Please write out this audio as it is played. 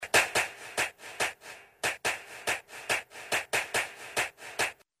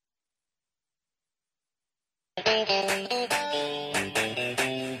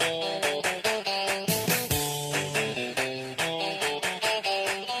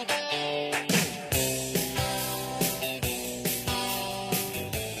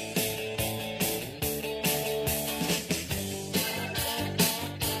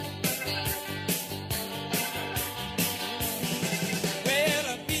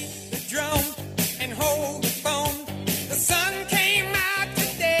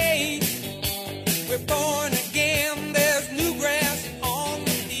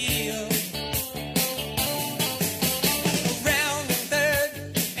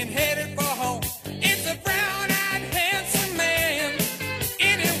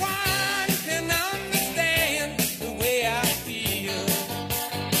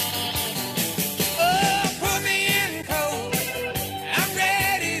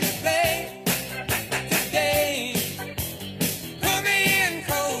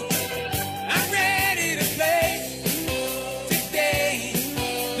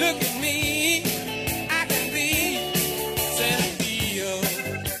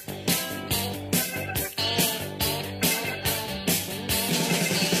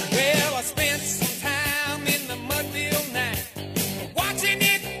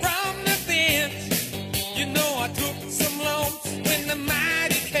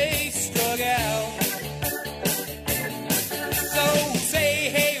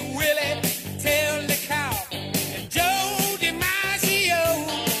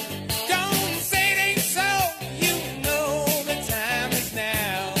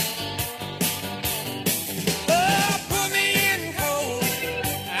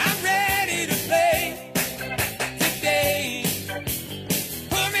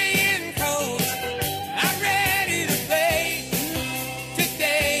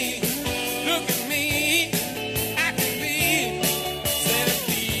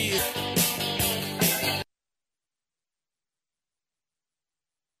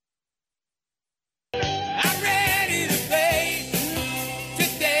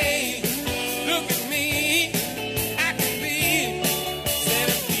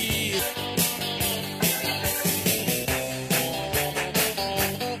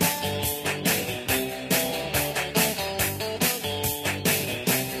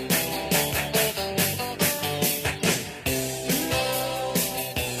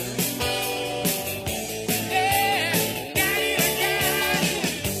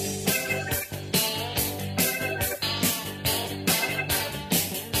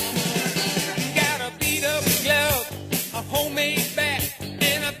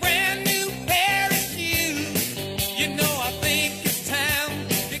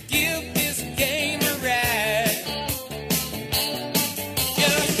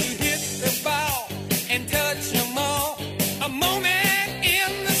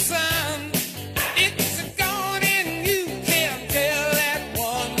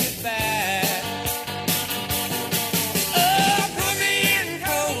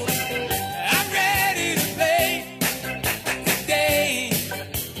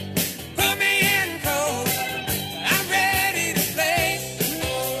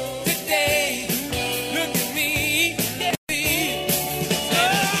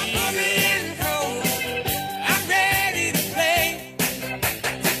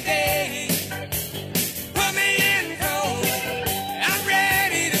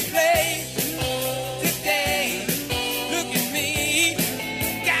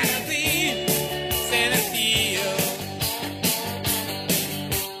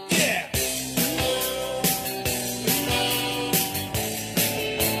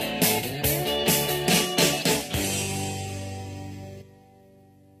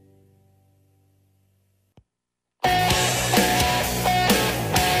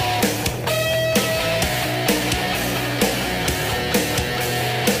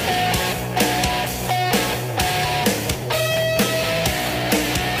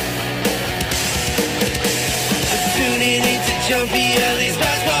Jumpy Ellie's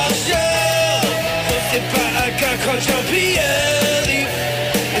basketball show, hosted by a guy called Jumpy Ellie.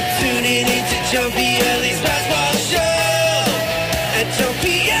 And tuning into Jumpy Ellie's basketball show at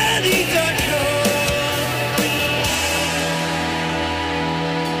jumpyellie.com.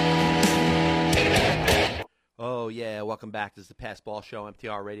 Oh, yeah. Welcome back. This is the Pass Ball Show,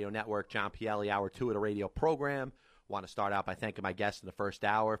 MTR Radio Network. John Pielli, Hour 2 of the radio program. Want to start out by thanking my guests in the first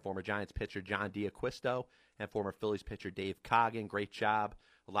hour, former Giants pitcher John D'Acquisto and former Phillies pitcher Dave Coggin. Great job.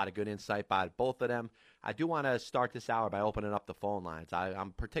 A lot of good insight by both of them. I do want to start this hour by opening up the phone lines.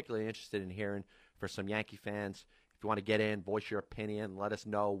 I'm particularly interested in hearing for some Yankee fans. If you want to get in, voice your opinion, let us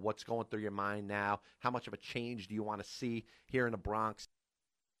know what's going through your mind now. How much of a change do you want to see here in the Bronx?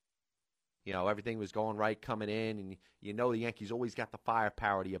 Everything was going right coming in, and the Yankees always got the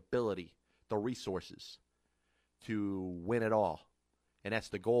firepower, the ability, the resources to win it all. And that's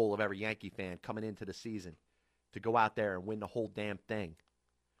the goal of every Yankee fan coming into the season, to go out there and win the whole damn thing.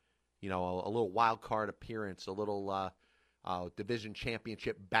 A little wild card appearance, a little division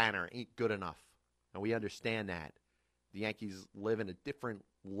championship banner ain't good enough. And we understand that. The Yankees live in a different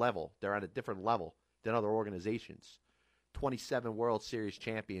level. They're at a different level than other organizations. 27 World Series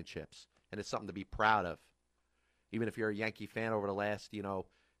championships, and it's something to be proud of. Even if you're a Yankee fan over the last,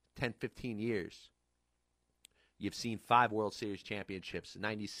 10, 15 years, you've seen 5 World Series championships,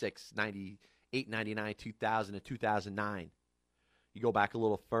 96, 98, 99, 2000, and 2009. You go back a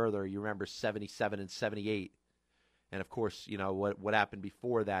little further, you remember 77 and 78. And, of course, what happened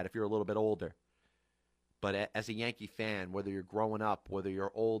before that if you're a little bit older. But as a Yankee fan, whether you're growing up, whether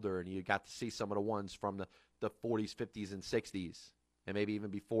you're older, and you got to see some of the ones from the 40s, 50s, and 60s, and maybe even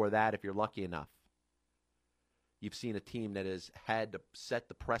before that if you're lucky enough, you've seen a team that has had to set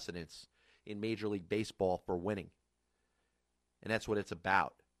the precedence in Major League Baseball for winning. And that's what it's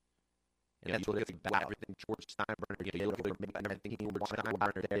about. And that's what it's about. Everything George Steinbrenner did over making everything George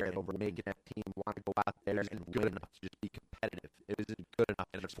Steinbrenner did over making that team want to go out there and good enough to just be competitive. It wasn't good enough,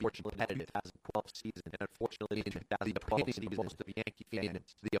 and unfortunately, in the 2012 season, and unfortunately, in 2012 season, most of Yankee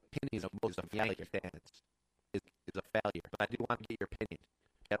fans, the opinion of most of Yankee fans is a failure. But I do want to get your opinion.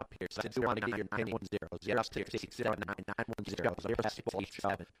 Get up here. So I do want to get your opinion. 910-068-799-110. Basketball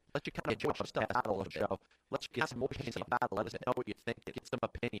show. Let you kind of push stuff out a little bit. Let's get some opinions about it. Let us know what you think. Get some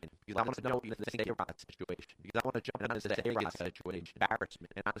opinion. Because I want to know what you think of the A-Rod situation. Because I want to jump into the A-Rod situation.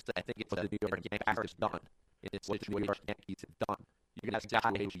 Embarrassment. And honestly, I think it's what the New York Yankees have done. It's what the New York Yankees have done. You got a guy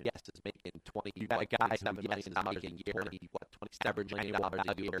who, yes, is making $20. You got a guy who, yes, is making $27 million a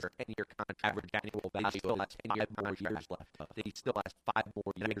year, 10-year contract, average annual value. Still has 5 more years left. He still has 5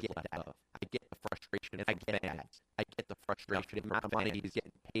 more years left. I get the frustration from fans. I get the frustration. The amount of money he's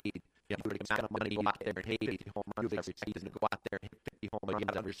getting paid. The amount of money you go out there and hit 50 home runs every season. To go out there and hit 50 home runs, you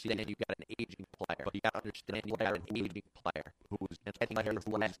got to understand you got an aging player. But you got to understand you got an aging player who's getting his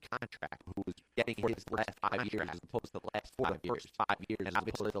last contract, who's getting his last 5 years as opposed to the last 5 years. First 5 years, and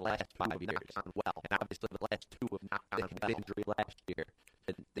obviously the last 5 years have gone well, and obviously the last 2 have not gone well. The injury last year,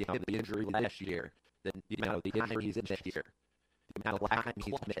 the injury last year, then the injuries this year, the amount of time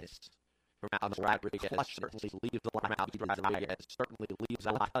he's missed from Alex Rodriguez certainly leaves a lot to be desired. Certainly leaves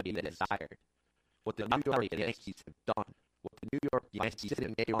a lot to be desired. What the New York Yankees have done, what the New York Yankees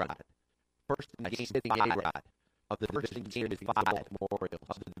sitting A-Rod, first in game sitting A-Rod of the Division Series 5 Memorials,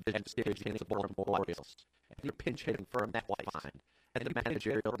 of the Division Series against the Baltimore Orioles. And you're pinch hitting for him, that's fine. And the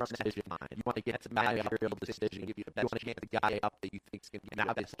managerial decision, you want to get some managerial decision, give you the best chance the guy up that you think is going to give you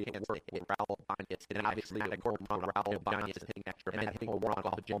obviously a chance to hit Raul Ibanez, and obviously a home run Raul Ibanez hitting extra, and hitting a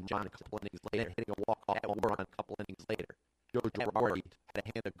walk-off Jim John a couple innings later, hitting a walk-off home run a couple innings later. Joe Girardi had a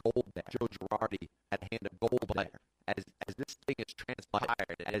hand of gold there. Joe Girardi had a hand of gold there. As this thing is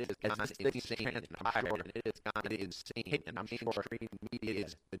transpired, as this thing is transpired, it has gone insane. And I'm sure mainstream media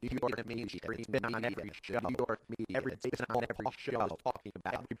is the New York media. It's been on every show. New York media. Every baseball talk show is talking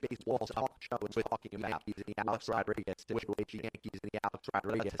about. Every baseball talk show is talking about Yankees and the Alex Rodriguez situation. Yankees and the Alex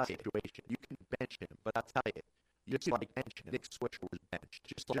Rodriguez situation. You can bench him, but I'll tell you, just like Nick Swisher was benched,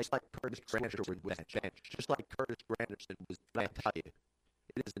 just like Curtis Granderson was benched, just like Curtis Granderson was. But I tell you,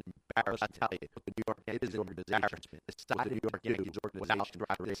 it is an embarrassment. I tell you, what the New York Yankees is an embarrassment. The New York Yankees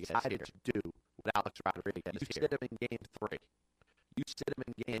organization decided to do what Alex Rodriguez did. You sit him in Game 3. You sit him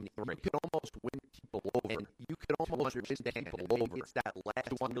in Game 3. You could almost win people over. And you could almost win people over. It's that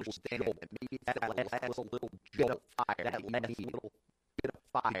last little jolt. Maybe it's that last little bit of fire. That last little bit of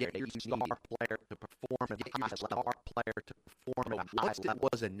fire to get your star player to perform at a high level. Star player to perform at a high level. Once it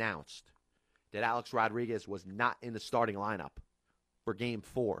was announced that Alex Rodriguez was not in the starting lineup for Game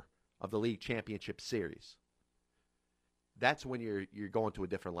 4 of the League Championship Series, that's when you're going to a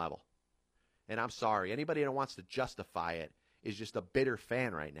different level. And I'm sorry, anybody that wants to justify it is just a bitter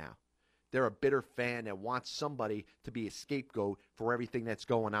fan right now. They're a bitter fan that wants somebody to be a scapegoat for everything that's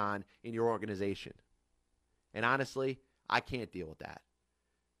going on in your organization. And honestly, I can't deal with that.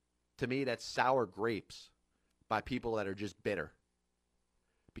 To me, that's sour grapes by people that are just bitter.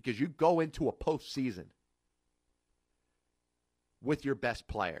 Because you go into a postseason with your best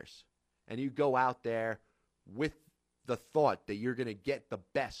players, and you go out there with the thought that you're going to get the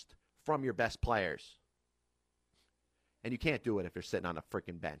best from your best players. And you can't do it if you're sitting on a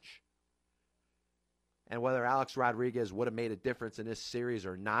freaking bench. And whether Alex Rodriguez would have made a difference in this series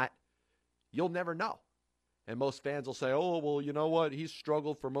or not, you'll never know. And most fans will say, oh, well, you know what? He's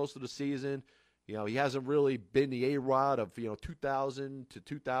struggled for most of the season. He hasn't really been the A-Rod of, 2000 to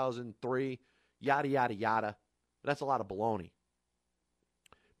 2003, yada, yada, yada. But that's a lot of baloney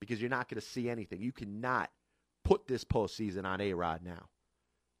because you're not going to see anything. You cannot put this postseason on A-Rod now.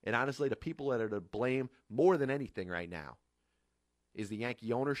 And honestly, the people that are to blame more than anything right now is the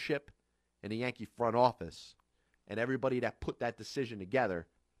Yankee ownership and the Yankee front office and everybody that put that decision together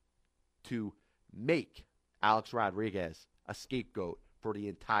to make Alex Rodriguez a scapegoat for the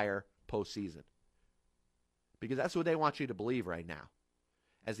entire postseason. Because that's what they want you to believe right now.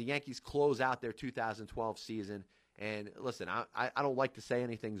 As the Yankees close out their 2012 season, and listen, I don't like to say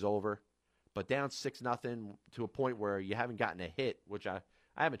anything's over, but down 6-0 to a point where you haven't gotten a hit, which I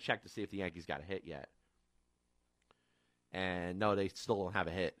haven't checked to see if the Yankees got a hit yet. And no, they still don't have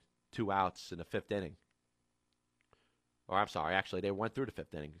a hit. 2 outs in the 5th inning. Or I'm sorry, actually, they went through the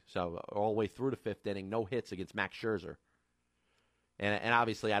 5th inning. So all the way through the 5th inning, no hits against Max Scherzer. And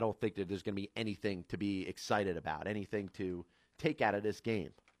obviously, I don't think that there's going to be anything to be excited about, anything to take out of this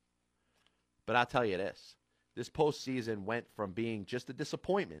game. But I'll tell you this postseason went from being just a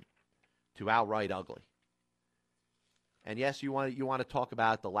disappointment to outright ugly. And yes, you want to talk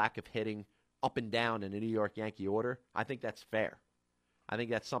about the lack of hitting up and down in the New York Yankee order. I think that's fair. I think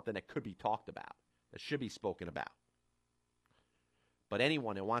that's something that could be talked about, that should be spoken about. But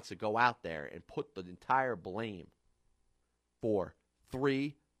anyone that wants to go out there and put the entire blame for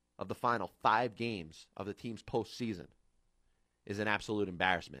 3 of the final 5 games of the team's postseason is an absolute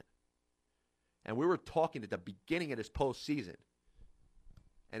embarrassment. And we were talking at the beginning of this postseason,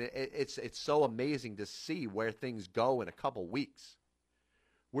 and it's so amazing to see where things go in a couple weeks.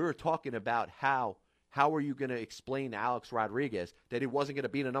 We were talking about how are you going to explain to Alex Rodriguez that he wasn't going to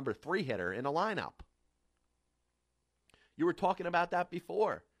be the number 3 hitter in the lineup? You were talking about that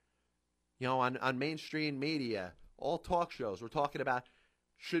before. On mainstream media, all talk shows, we're talking about,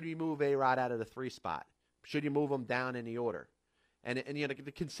 should you move A-Rod out of the 3 spot? Should you move him down in the order? And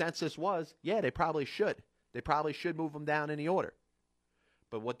the consensus was, yeah, they probably should. They probably should move him down in the order.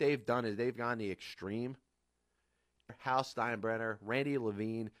 But what they've done is they've gone the extreme. Hal Steinbrenner, Randy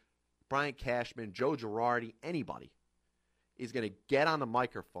Levine, Brian Cashman, Joe Girardi, anybody is going to get on the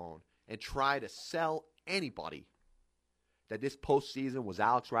microphone and try to sell anybody that this postseason was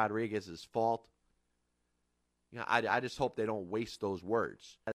Alex Rodriguez's fault. I just hope they don't waste those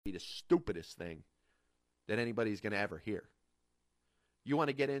words. That'd be the stupidest thing that anybody's going to ever hear. You want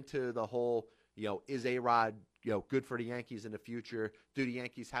to get into the whole, is A-Rod, good for the Yankees in the future? Do the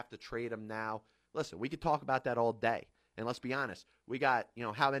Yankees have to trade him now? Listen, we could talk about that all day. And let's be honest, we got,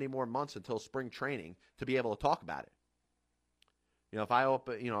 how many more months until spring training to be able to talk about it? If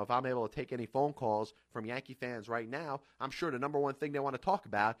I'm able to take any phone calls from Yankee fans right now, I'm sure the number one thing they want to talk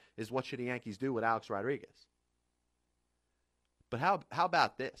about is what should the Yankees do with Alex Rodriguez. But how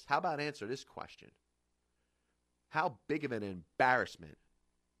about this? How about answer this question? How big of an embarrassment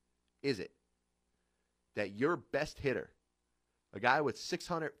is it that your best hitter, a guy with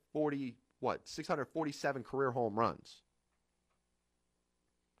 647 career home runs,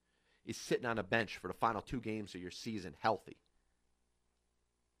 is sitting on a bench for the final 2 games of your season healthy?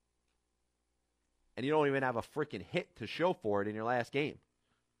 And you don't even have a freaking hit to show for it in your last game.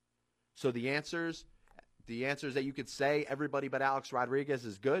 So the answers that you could say everybody but Alex Rodriguez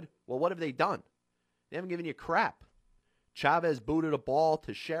is good, well, what have they done? They haven't given you crap. Chavez booted a ball.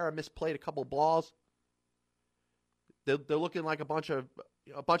 Teixeira misplayed a couple balls. They're looking like a bunch of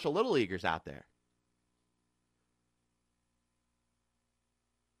little leaguers out there.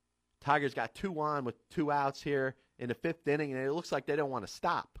 Tigers got 2 on with 2 outs here in the 5th inning, and it looks like they don't want to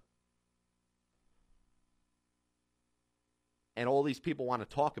stop. And all these people want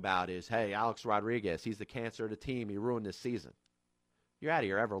to talk about is, hey, Alex Rodriguez, he's the cancer of the team. He ruined this season. You're out of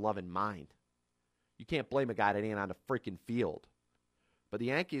your ever-loving mind. You can't blame a guy that ain't on the freaking field. But the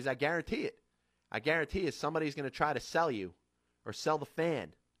Yankees, I guarantee it. I guarantee you somebody's going to try to sell you or sell the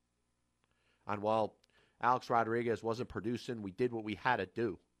fan on, well, Alex Rodriguez wasn't producing. We did what we had to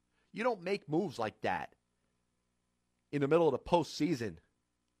do. You don't make moves like that in the middle of the postseason.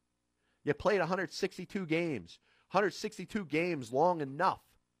 You played 162 games. 162 games long enough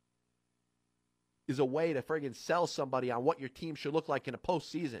is a way to friggin' sell somebody on what your team should look like in a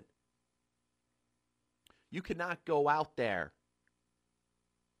postseason. You cannot go out there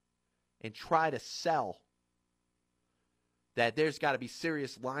and try to sell that there's got to be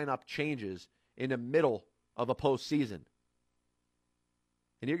serious lineup changes in the middle of a postseason.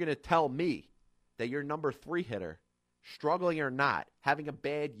 And you're going to tell me that your number 3 hitter, struggling or not, having a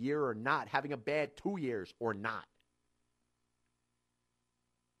bad year or not, having a bad 2 years or not,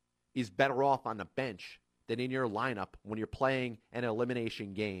 is better off on the bench than in your lineup when you're playing an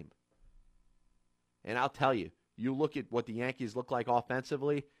elimination game. And I'll tell you, you look at what the Yankees look like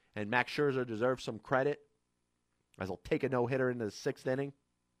offensively, and Max Scherzer deserves some credit, as he'll take a no-hitter into the 6th inning.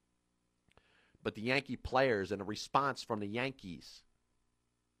 But the Yankee players and the response from the Yankees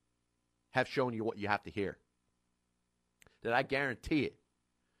have shown you what you have to hear. That I guarantee it,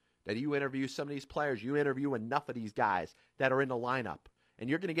 that you interview some of these players, you interview enough of these guys that are in the lineup, and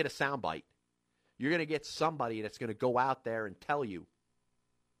you're going to get a soundbite. You're going to get somebody that's going to go out there and tell you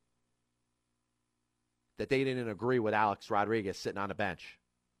that they didn't agree with Alex Rodriguez sitting on the bench.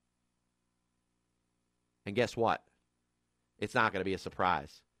 And guess what? It's not going to be a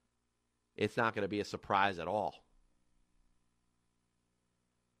surprise. It's not going to be a surprise at all.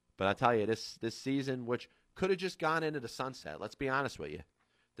 But I tell you, this season, which could have just gone into the sunset, let's be honest with you.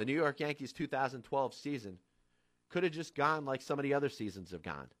 The New York Yankees 2012 season could have just gone like some of the other seasons have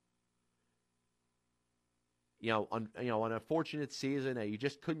gone. An unfortunate season, you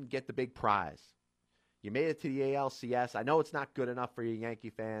just couldn't get the big prize. You made it to the ALCS. I know it's not good enough for you Yankee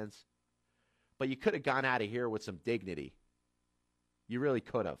fans, but you could have gone out of here with some dignity. You really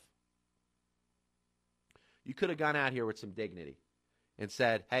could have. You could have gone out here with some dignity and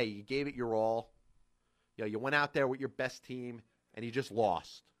said, hey, you gave it your all. You went out there with your best team, and you just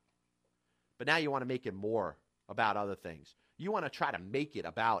lost. But now you want to make it more about other things. You want to try to make it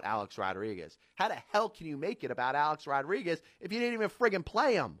about Alex Rodriguez. How the hell can you make it about Alex Rodriguez if you didn't even friggin'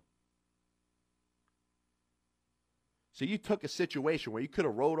 play him? So you took a situation where you could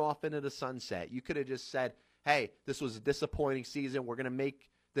have rode off into the sunset. You could have just said, hey, this was a disappointing season. We're going to make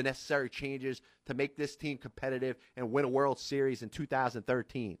the necessary changes to make this team competitive and win a World Series in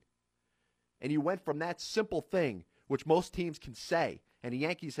 2013. And you went from that simple thing, which most teams can say, and the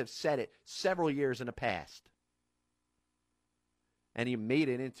Yankees have said it several years in the past. And you made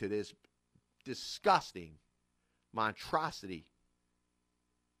it into this disgusting monstrosity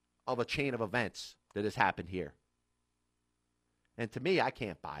of a chain of events that has happened here. And to me, I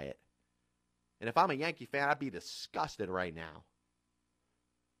can't buy it. And if I'm a Yankee fan, I'd be disgusted right now.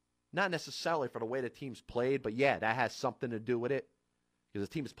 Not necessarily for the way the team's played, but yeah, that has something to do with it. Because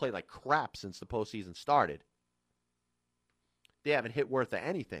the team has played like crap since the postseason started. They haven't hit worth of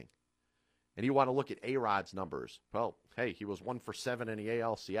anything. And you want to look at A-Rod's numbers. Well, hey, he was 1 for 7 in the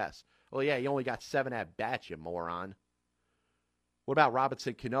ALCS. Well, yeah, he only got 7 at-bats, you moron. What about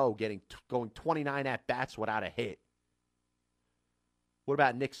Robinson Cano going 29 at-bats without a hit? What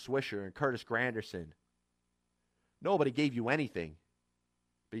about Nick Swisher and Curtis Granderson? Nobody gave you anything,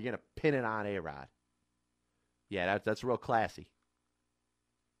 but you're going to pin it on A-Rod. Yeah, that's real classy.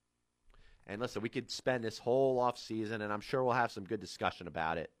 And listen, we could spend this whole offseason, and I'm sure we'll have some good discussion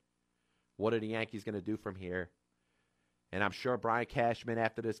about it. What are the Yankees going to do from here? And I'm sure Brian Cashman,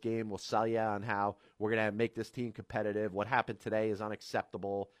 after this game, will sell you on how we're going to make this team competitive. What happened today is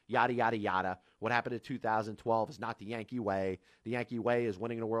unacceptable, yada, yada, yada. What happened in 2012 is not the Yankee way. The Yankee way is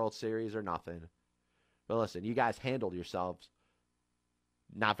winning the World Series or nothing. But listen, you guys handled yourselves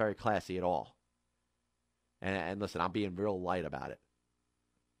not very classy at all. And listen, I'm being real light about it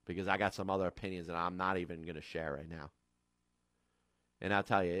because I got some other opinions that I'm not even going to share right now. And I'll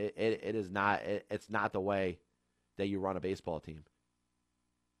tell you, it's not the way that you run a baseball team.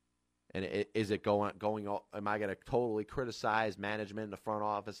 And is it going? Am I going to totally criticize management in the front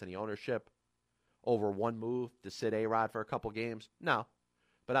office and the ownership over one move to sit A-Rod for a couple games? No.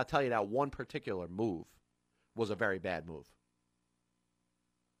 But I'll tell you that one particular move was a very bad move.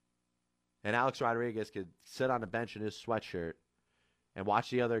 And Alex Rodriguez could sit on the bench in his sweatshirt and watch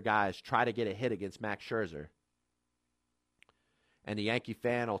the other guys try to get a hit against Max Scherzer. And the Yankee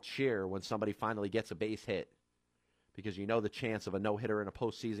fan will cheer when somebody finally gets a base hit because you know the chance of a no-hitter in a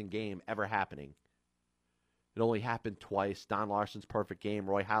postseason game ever happening. It only happened twice. Don Larsen's perfect game,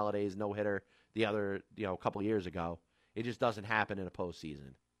 Roy Halladay's no-hitter the other, a couple of years ago. It just doesn't happen in a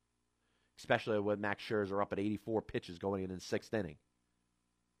postseason, especially with Max Scherzer up at 84 pitches going in the 6th inning.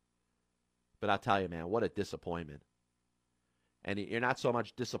 But I'll tell you, man, what a disappointment. And you're not so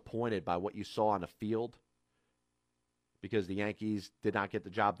much disappointed by what you saw on the field because the Yankees did not get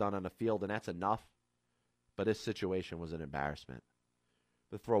the job done on the field, and that's enough. But this situation was an embarrassment.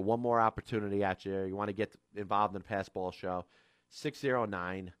 To throw one more opportunity at you, you want to get involved in the Pass Ball Show,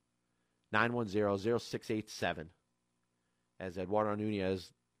 609-910-0687. As Eduardo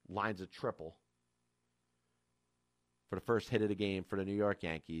Nunez lines a triple for the first hit of the game for the New York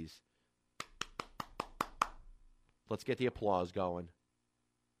Yankees. Let's get the applause going.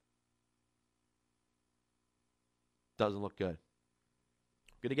 Doesn't look good.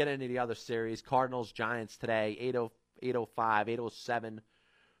 Going to get into the other series. Cardinals, Giants today, 8:05, 8:07,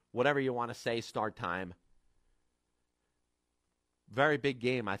 whatever you want to say, start time. Very big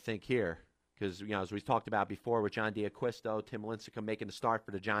game, I think, here Because, as we talked about before with John D'Acquisto, Tim Lincecum making the start for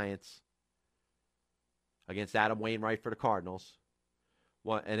the Giants against Adam Wainwright for the Cardinals.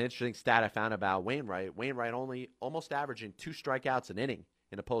 Well, an interesting stat I found about Wainwright. Wainwright only almost averaging 2 strikeouts an inning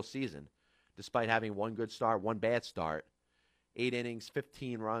in the postseason, despite having 1 good start, 1 bad start. 8 innings,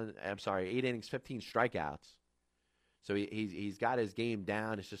 15 strikeouts. So he's got his game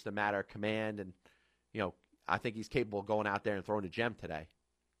down. It's just a matter of command. And, I think he's capable of going out there and throwing a gem today.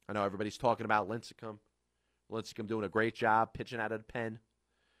 I know everybody's talking about Lincecum. Lincecum doing a great job pitching out of the pen.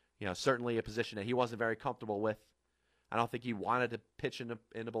 Certainly a position that he wasn't very comfortable with. I don't think he wanted to pitch in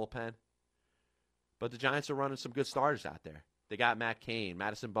the bullpen. But the Giants are running some good starters out there. They got Matt Cain,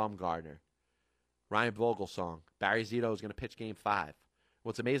 Madison Bumgarner, Ryan Vogelsong. Barry Zito is going to pitch Game 5.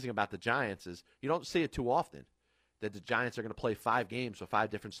 What's amazing about the Giants is you don't see it too often that the Giants are going to play 5 games with 5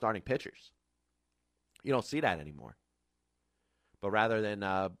 different starting pitchers. You don't see that anymore. But rather than,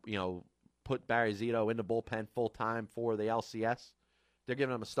 put Barry Zito in the bullpen full-time for the LCS, they're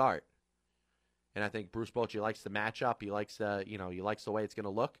giving him a start. And I think Bruce Bochy likes the matchup. He likes he likes the way it's going to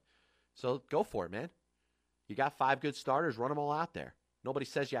look. So go for it, man. You got 5 good starters. Run them all out there. Nobody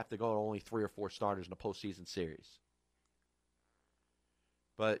says you have to go to only 3 or 4 starters in a postseason series.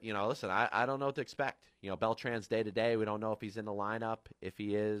 But, listen, I don't know what to expect. Beltran's day-to-day. We don't know if he's in the lineup. If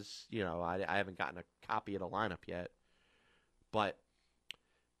he is, I haven't gotten a copy of the lineup yet. But,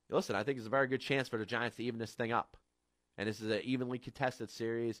 listen, I think it's a very good chance for the Giants to even this thing up. And this is an evenly contested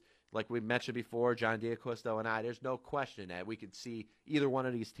series. Like we mentioned before, John D'Acquisto and I, there's no question that we could see either one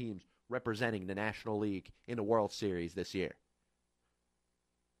of these teams representing the National League in the World Series this year.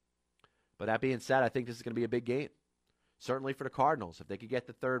 But that being said, I think this is going to be a big game. Certainly for the Cardinals, if they could get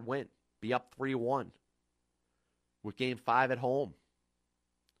the 3rd win, be up 3-1 with Game 5 at home.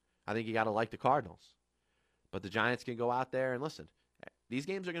 I think you got to like the Cardinals. But the Giants can go out there and listen. These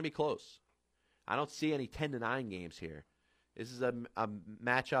games are going to be close. I don't see any 10-9 games here. This is a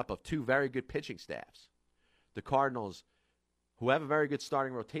matchup of 2 very good pitching staffs. The Cardinals, who have a very good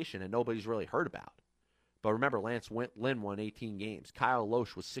starting rotation and nobody's really heard about. But remember, Lance Lynn won 18 games. Kyle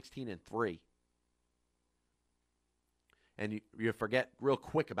Loesch was 16-3. And you forget real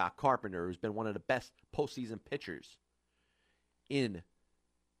quick about Carpenter, who's been one of the best postseason pitchers in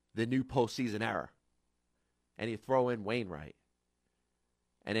the new postseason era. And you throw in Wainwright.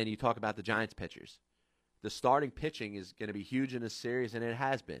 And then you talk about the Giants pitchers. The starting pitching is going to be huge in this series, and it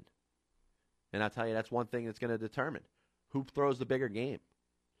has been. And I'll tell you, that's one thing that's going to determine who throws the bigger game.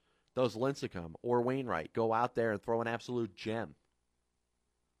 Does Lincecum or Wainwright go out there and throw an absolute gem?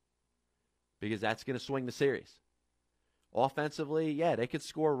 Because that's going to swing the series. Offensively, yeah, they could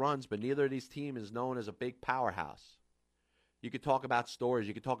score runs, but neither of these teams is known as a big powerhouse. You could talk about stories.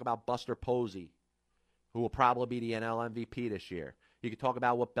 You could talk about Buster Posey, who will probably be the NL MVP this year. You could talk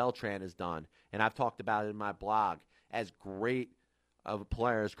about what Beltran has done, and I've talked about it in my blog. As great of a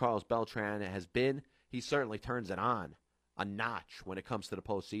player as Carlos Beltran has been, he certainly turns it on a notch when it comes to the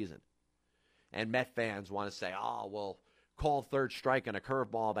postseason. And Met fans want to say, call 3rd strike on a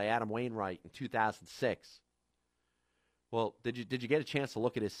curveball by Adam Wainwright in 2006. Well, did you get a chance to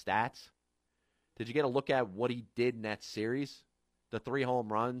look at his stats? Did you get a look at what he did in that series? The 3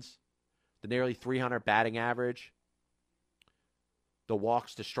 home runs, the nearly 300 batting average, the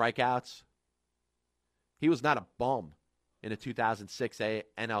walks to strikeouts. He was not a bum in the 2006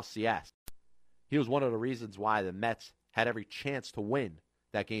 NLCS. He was one of the reasons why the Mets had every chance to win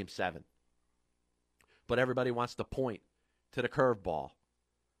that Game 7. But everybody wants to point to the curveball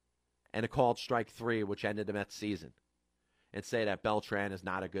and a called strike 3, which ended the Mets season, and say that Beltran is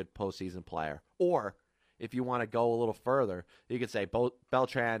not a good postseason player. Or, if you want to go a little further, you could say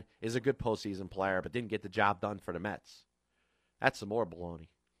Beltran is a good postseason player but didn't get the job done for the Mets. That's some more baloney.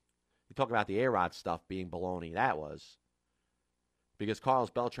 You talk about the A-Rod stuff being baloney. That was. Because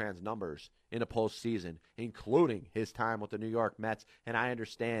Carlos Beltran's numbers in the postseason, including his time with the New York Mets, and I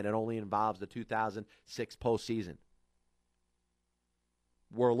understand it only involves the 2006 postseason,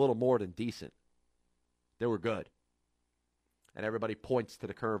 were a little more than decent. They were good. And everybody points to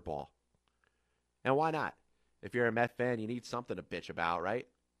the curveball. And why not? If you're a Met fan, you need something to bitch about, right?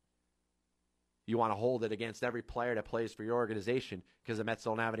 You want to hold it against every player that plays for your organization because the Mets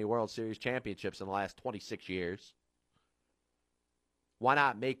don't have any World Series championships in the last 26 years. Why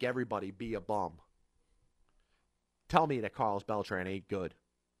not make everybody be a bum? Tell me that Carlos Beltran ain't good.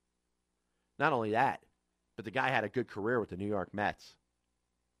 Not only that, but the guy had a good career with the New York Mets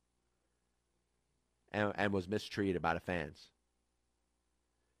and was mistreated by the fans.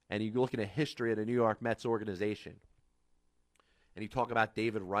 And you look at the history of the New York Mets organization, and you talk about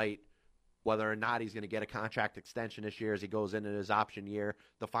David Wright, whether or not he's going to get a contract extension this year as he goes into his option year,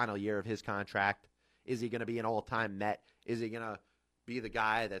 the final year of his contract. Is he going to be an all-time Met? Is he going to be the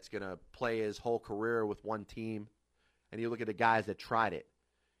guy that's going to play his whole career with one team? And you look at the guys that tried it,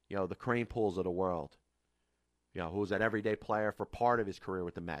 the Crane Pools of the world, who was an everyday player for part of his career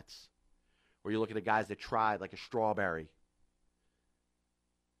with the Mets. Or you look at the guys that tried, like a Strawberry.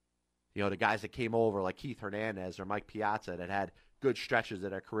 The guys that came over, like Keith Hernandez or Mike Piazza, that had good stretches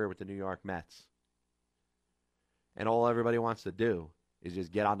of their career with the New York Mets. And all everybody wants to do is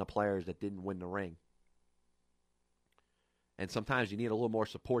just get on the players that didn't win the ring. And sometimes you need a little more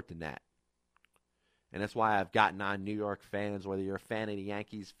support than that. And that's why I've gotten on New York fans, whether you're a fan of the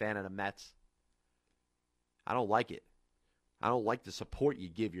Yankees, fan of the Mets. I don't like it. I don't like the support you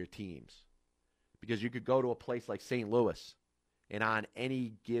give your teams. Because you could go to a place like St. Louis, and on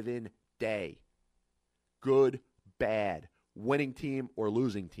any given day, good, bad, winning team or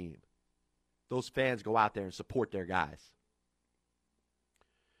losing team, those fans go out there and support their guys.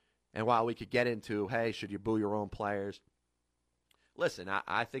 And while we could get into, hey, should you boo your own players? Listen,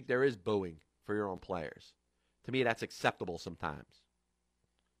 I think there is booing for your own players. To me, that's acceptable sometimes.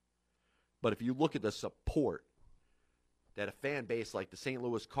 But if you look at the support that a fan base like the St.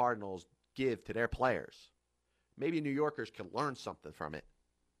 Louis Cardinals give to their players, maybe New Yorkers can learn something from it.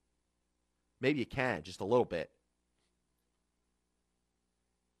 Maybe you can, just a little bit.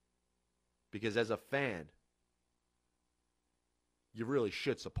 Because as a fan, you really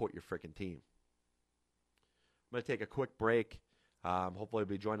should support your freaking team. I'm going to take a quick break. Hopefully, we'll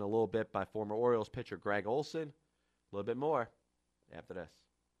be joined a little bit by former Orioles pitcher Greg Olson. A little bit more after this.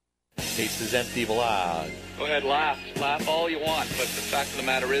 Bases Empty Vlog. Go ahead, laugh all you want, but the fact of the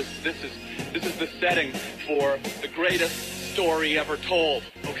matter is, this is the setting for the greatest story ever told.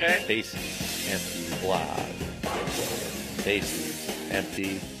 Okay? Bases Empty Vlog. Bases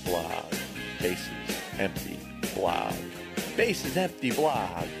Empty Vlog. Bases Empty Vlog. Bases Empty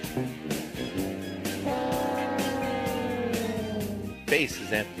Vlog.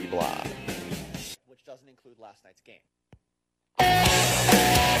 Bases Empty Vlog. Which doesn't include last night's game.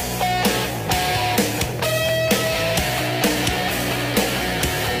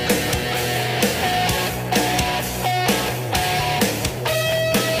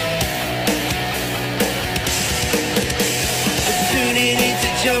 Tuning into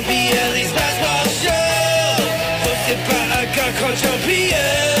Jumpy Ellie's Basketball Show, hosted by a guy called Jumpy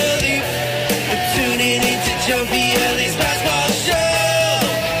Ellie. Tuning into Jumpy Ellie's Basketball Show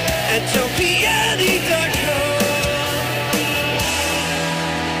at jumpyellie.com.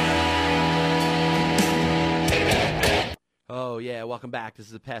 Oh, yeah, welcome back. This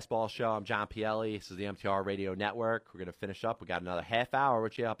is the Pass Ball Show. I'm John Pielli. This is the MTR Radio Network. We're going to finish up. We got another half hour,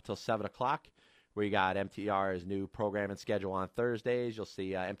 which is up until 7 o'clock. We got MTR's new programming schedule on Thursdays. You'll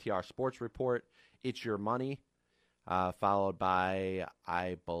see MTR Sports Report, It's Your Money, followed by,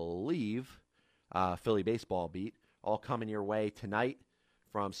 I believe, Philly Baseball Beat, all coming your way tonight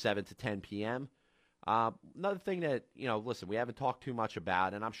from 7 to 10 p.m. Another thing that, listen, we haven't talked too much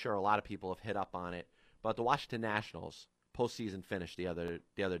about, and I'm sure a lot of people have hit up on it, but the Washington Nationals postseason finish the other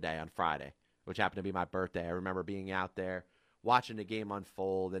day on Friday, which happened to be my birthday. I remember being out there, watching the game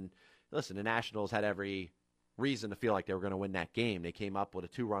unfold, and listen, the Nationals had every reason to feel like they were going to win that game. They came up with a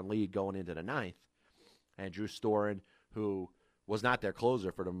 2-run lead going into the ninth, and Drew Storen, who was not their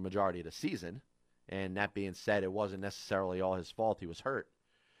closer for the majority of the season, and that being said, it wasn't necessarily all his fault. He was hurt.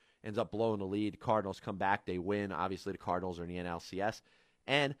 Ends up blowing the lead. Cardinals come back. They win. Obviously, the Cardinals are in the NLCS,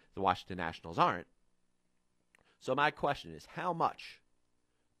 and the Washington Nationals aren't. So my question is, how much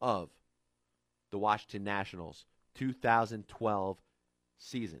of the Washington Nationals 2012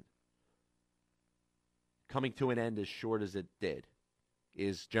 season, coming to an end as short as it did,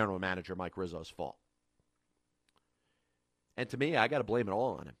 is general manager Mike Rizzo's fault? And to me, I got to blame it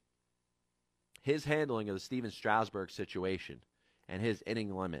all on him. His handling of the Steven Strasburg situation and his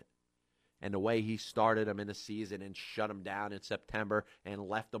inning limit and the way he started him in the season and shut him down in September and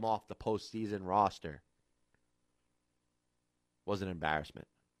left him off the postseason roster was an embarrassment.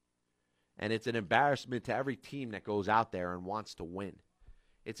 And it's an embarrassment to every team that goes out there and wants to win.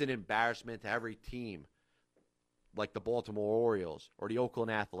 It's an embarrassment to every team like the Baltimore Orioles or the Oakland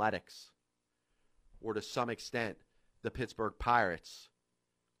Athletics or to some extent the Pittsburgh Pirates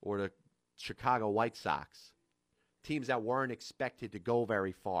or the Chicago White Sox. Teams that weren't expected to go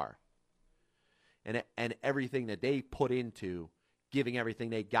very far. And everything that they put into giving everything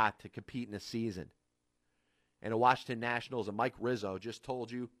they got to compete in the season. And the Washington Nationals and Mike Rizzo just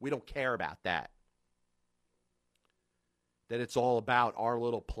told you, we don't care about that. That it's all about our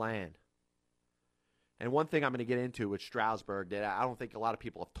little plan. And one thing I'm going to get into with Strasburg that I don't think a lot of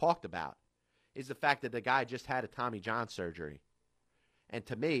people have talked about is the fact that the guy just had a Tommy John surgery. And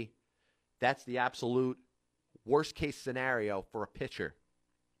to me, that's the absolute worst-case scenario for a pitcher.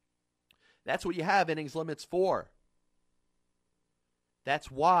 That's what you have innings limits for.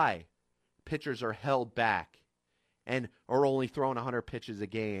 That's why pitchers are held back and are only throwing 100 pitches a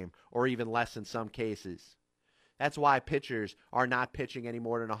game, or even less in some cases. That's why pitchers are not pitching any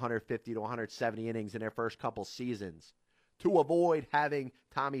more than 150 to 170 innings in their first couple seasons, to avoid having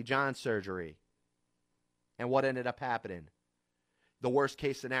Tommy John surgery. And what ended up happening? The worst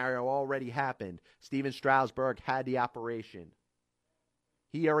case scenario already happened. Steven Strasburg had the operation.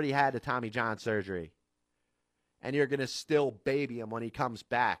 He already had the Tommy John surgery. And you're going to still baby him when he comes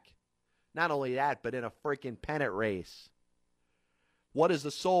back. Not only that, but in a freaking pennant race. What is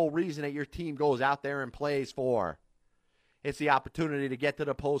the sole reason that your team goes out there and plays for? It's the opportunity to get to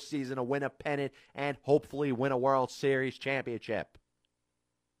the postseason, to win a pennant, and hopefully win a World Series championship.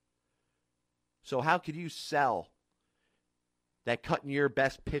 So how could you sell that cutting your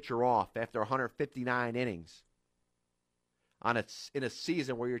best pitcher off after 159 innings in a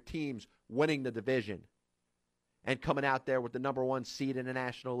season where your team's winning the division and coming out there with the number one seed in the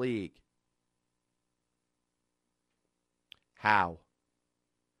National League? How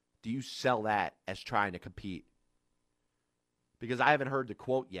do you sell that as trying to compete? Because I haven't heard the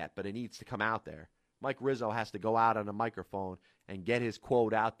quote yet, but it needs to come out there. Mike Rizzo has to go out on a microphone and get his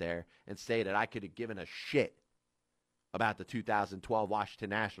quote out there and say that I could have given a shit about the 2012 Washington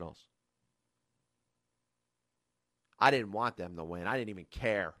Nationals. I didn't want them to win. I didn't even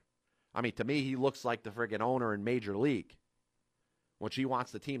care. I mean, to me, he looks like the friggin' owner in Major League, which he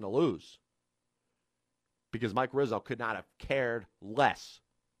wants the team to lose. Because Mike Rizzo could not have cared less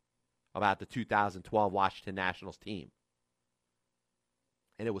about the 2012 Washington Nationals team.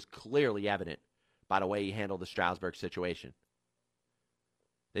 And it was clearly evident by the way he handled the Strasburg situation.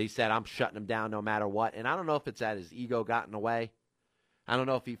 He said, I'm shutting him down no matter what. And I don't know if it's that his ego got in the way. I don't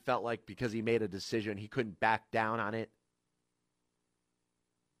know if he felt like because he made a decision, he couldn't back down on it.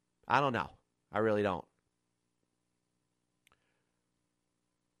 I don't know. I really don't.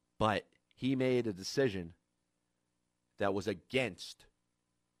 But he made a decision that was against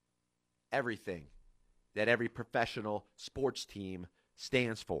everything that every professional sports team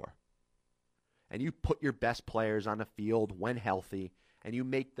stands for. And you put your best players on the field when healthy, and you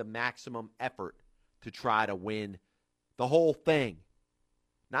make the maximum effort to try to win the whole thing.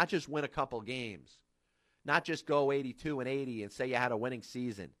 Not just win a couple games. Not just go 82-80 and say you had a winning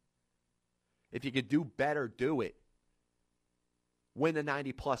season. If you could do better, do it. Win the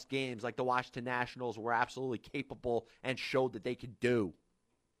 90-plus games like the Washington Nationals were absolutely capable and showed that they could do.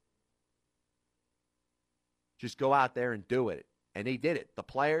 Just go out there and do it. And they did it. The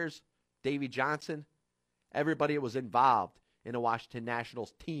players, Davey Johnson, everybody that was involved in the Washington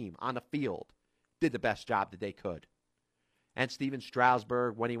Nationals team on the field did the best job that they could. And Steven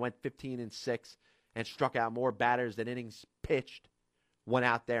Strasburg, when he went 15-6 and struck out more batters than innings pitched, went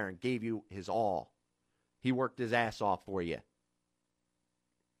out there and gave you his all. He worked his ass off for you.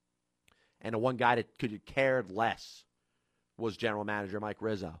 And the one guy that could have cared less was General Manager Mike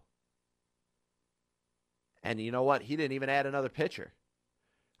Rizzo. And you know what? He didn't even add another pitcher.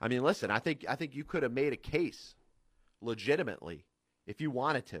 I mean, listen, I think you could have made a case legitimately if you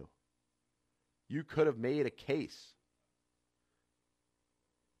wanted to. You could have made a case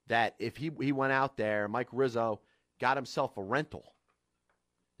that if he went out there, Mike Rizzo got himself a rental,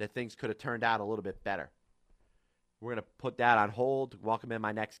 that things could have turned out a little bit better. We're going to put that on hold. Welcome in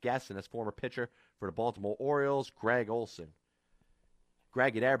my next guest, and his former pitcher for the Baltimore Orioles, Greg Olson.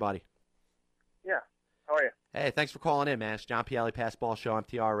 Greg, you there, buddy? Yeah. How are you? Hey, thanks for calling in, man. It's John Pielli, Passball Show,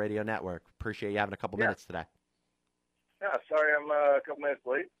 MTR Radio Network. Appreciate you having a couple minutes today. Yeah, sorry I'm a couple minutes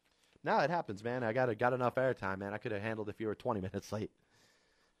late. No, it happens, man. I got enough airtime, man. I could have handled if you were 20 minutes late.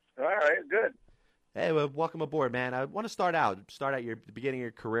 All right, good. Hey, well, welcome aboard, man. I want to start out the beginning of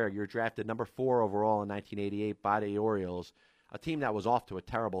your career. You were drafted number 4 overall in 1988 by the Orioles, a team that was off to a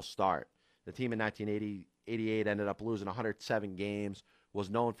terrible start. The team in 1988 ended up losing 107 games, was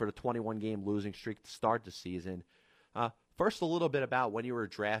known for the 21-game losing streak to start the season. First, a little bit about when you were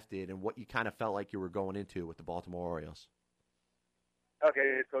drafted and what you kind of felt like you were going into with the Baltimore Orioles.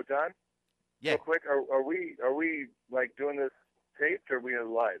 Okay, so John, Yeah, real quick, are we like doing this taped or are we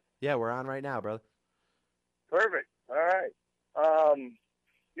live? yeah, we're on right now, brother. Perfect. All right.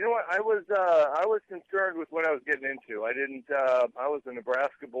 You know what? I was concerned with what I was getting into. I was a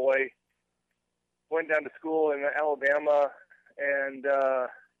Nebraska boy, went down to school in Alabama, and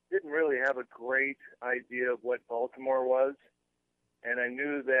didn't really have a great idea of what Baltimore was. And I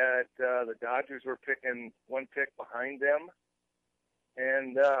knew that the Dodgers were picking one pick behind them.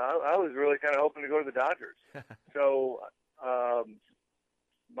 And I was really kind of hoping to go to the Dodgers. So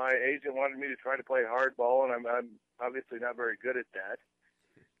my agent wanted me to try to play hardball, and I'm obviously not very good at that.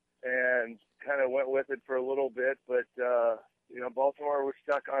 And kind of went with it for a little bit, but Baltimore was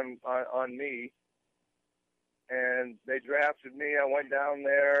stuck on me, and they drafted me. I went down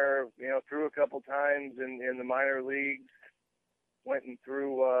there, threw a couple times in the minor leagues, went and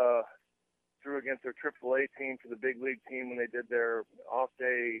threw against their AAA team for the big league team when they did their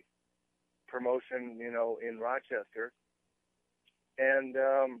off-day promotion, in Rochester. And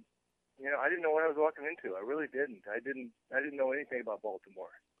I didn't know what I was walking into. I really didn't. I didn't know anything about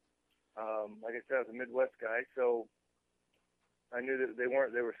Baltimore. Like I said, I was a Midwest guy, so I knew that they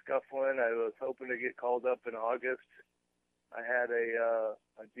were scuffling. I was hoping to get called up in August. I had a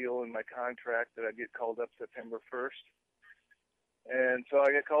deal in my contract that I'd get called up September 1st. And so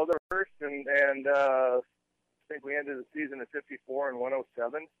I got called up first, and I think we ended the season at 54 and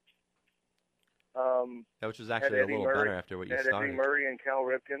 107. Which was actually a little better after what you started. Eddie Murray and Cal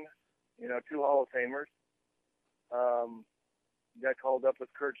Ripken, two Hall of Famers. Got called up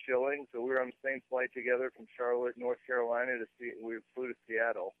with Curt Schilling, so we were on the same flight together from Charlotte, North Carolina we flew to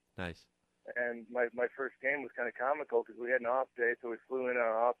Seattle. Nice. And my first game was kind of comical because we had an off day, so we flew in on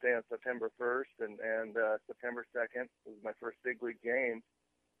an off day on September 1st, and September 2nd was my first big league game.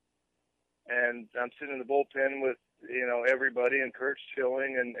 And I'm sitting in the bullpen with everybody and Curt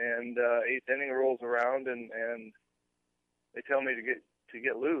Schilling, and eighth inning rolls around, and they tell me to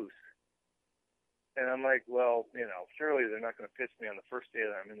get loose. And I'm like, well, surely they're not going to pitch me on the first day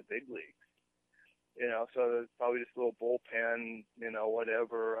that I'm in the big leagues. So it's probably just a little bullpen,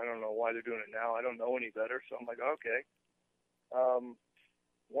 whatever. I don't know why they're doing it now. I don't know any better. So I'm like, okay.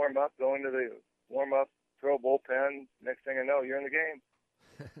 Warm up, throw a bullpen. Next thing I know, you're in the game.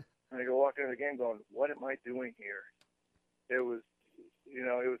 And I go walk into the game going, what am I doing here? It was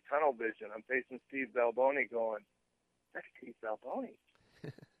tunnel vision. I'm facing Steve Balboni going, that's Steve Balboni.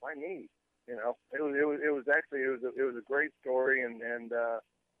 Why me? It was a great story, and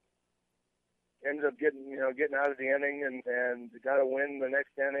ended up getting out of the inning and got a win the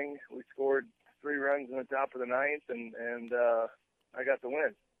next inning. We scored 3 runs in the top of the ninth, and I got the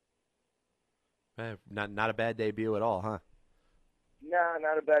win. Not a bad debut at all, huh? No,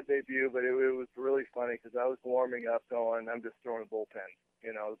 not a bad debut, but it was really funny because I was warming up going, I'm just throwing a bullpen.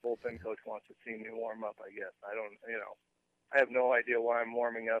 The bullpen coach wants to see me warm up, I guess. I don't, I have no idea why I'm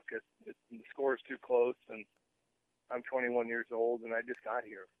warming up because the score is too close, and I'm 21 years old, and I just got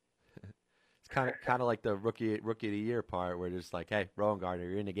here. It's kind of like the rookie of the year part where it's like, hey, Rowan Gardner,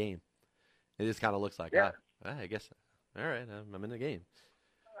 you're in the game. It just kind of looks like, I guess, all right, I'm in the game.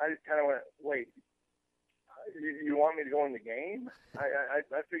 I just kind of went, wait, you want me to go in the game? I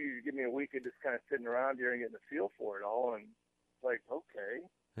figured you'd give me a week of just kind of sitting around here and getting a feel for it all, and it's like, okay.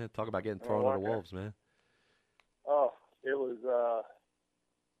 Yeah, talk about getting thrown to the wolves, man. Oh, it was,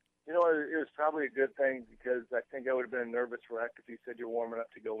 it was probably a good thing because I think I would have been a nervous wreck if you said you're warming up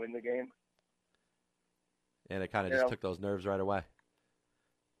to go in the game. And it kind of just took those nerves right away.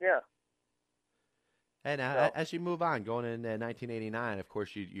 Yeah. And as you move on, going into 1989, of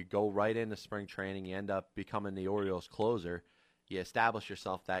course, you go right into spring training. You end up becoming the Orioles closer. You establish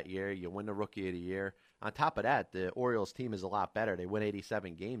yourself that year. You win the Rookie of the Year. On top of that, the Orioles team is a lot better. They win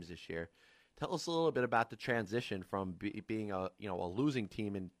 87 games this year. Tell us a little bit about the transition from being a losing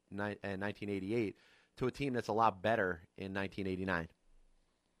team in 1988 to a team that's a lot better in 1989.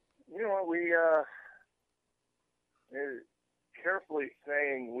 You know what, we carefully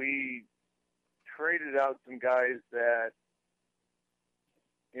saying we traded out some guys that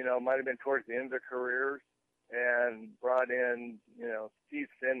might have been towards the end of their careers and brought in Steve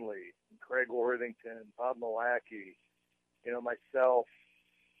Finley, Craig Worthington, Bob Milacki, myself,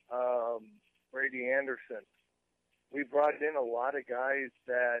 Brady Anderson. We brought in a lot of guys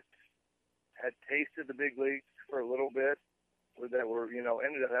that had tasted the big leagues for a little bit, that were,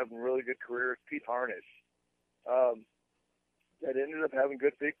 ended up having really good careers. Pete Harnish, that ended up having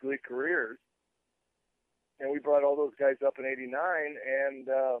good big league careers. And we brought all those guys up in 89, and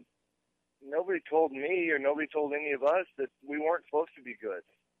nobody told me or nobody told any of us that we weren't supposed to be good.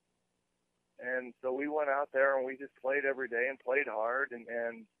 And so we went out there and we just played every day and played hard and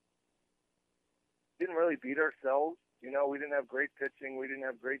didn't really beat ourselves. We didn't have great pitching. We didn't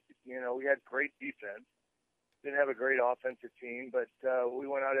have great, we had great defense. Didn't have a great offensive team, but we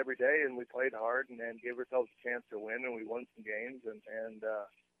went out every day and we played hard and gave ourselves a chance to win, and we won some games. And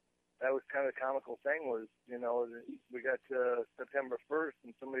that was kind of the comical thing was, we got to September 1st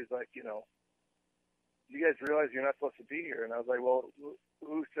and somebody's like, you guys realize you're not supposed to be here. And I was like, well,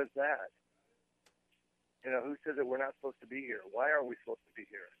 who says that? You know, who says that we're not supposed to be here? Why aren't we supposed to be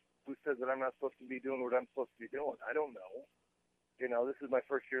here? Who says that I'm not supposed to be doing what I'm supposed to be doing? I don't know. You know, this is my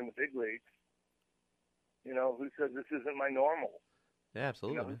first year in the big leagues. You know, who says this isn't my normal? Yeah,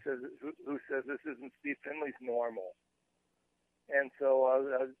 absolutely. You know, who says this isn't Steve Finley's normal? And so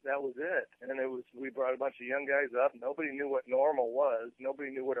that was it. And we brought a bunch of young guys up. Nobody knew what normal was.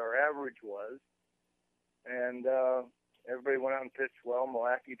 Nobody knew what our average was. And everybody went out and pitched well.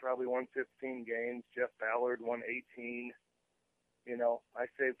 Milwaukee probably won 15 games. Jeff Ballard won 18. You know, I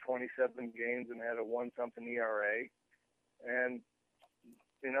saved 27 games and had a 1-something ERA. And,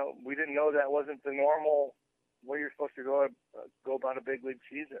 you know, we didn't know that wasn't the normal way you're supposed to go about a big league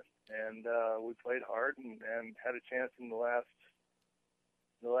season. And we played hard and had a chance in the last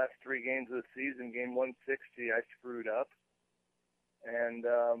 3 games of the season. Game 160, I screwed up. And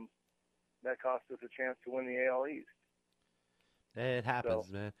that cost us a chance to win the AL East. It happens,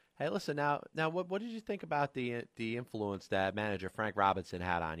 man. Hey, listen, now, what did you think about the influence that manager Frank Robinson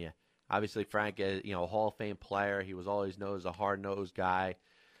had on you? Obviously, Frank is, you know, a Hall of Fame player. He was always known as a hard-nosed guy.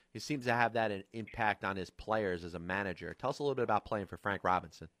 He seems to have that impact on his players as a manager. Tell us a little bit about playing for Frank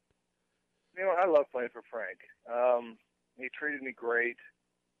Robinson. You know, I love playing for Frank. He treated me great.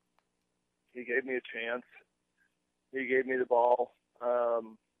 He gave me a chance. He gave me the ball.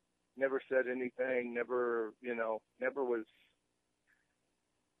 Never said anything. Never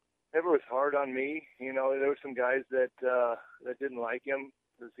was hard on me. You know, there were some guys that didn't like him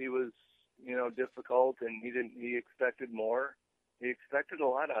because he was, you know, difficult and he expected more. He expected a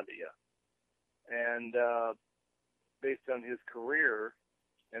lot out of you. And based on his career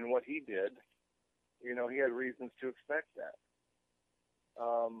and what he did, you know, he had reasons to expect that.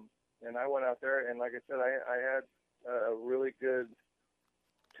 And I went out there, and like I said, I had a really good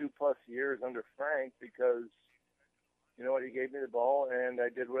 2+ years under Frank because, you know what, he gave me the ball, and I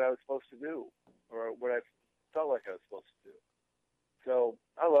did what I was supposed to do, or what I felt like I was supposed to do. So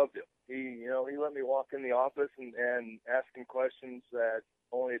I loved him. He let me walk in the office and ask him questions that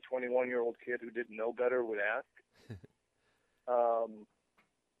only a 21-year-old kid who didn't know better would ask.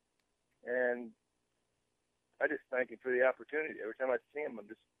 And I just thank him for the opportunity. Every time I see him, I'm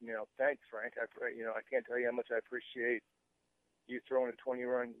just, you know, thanks, Frank. I can't tell you how much I appreciate you throwing a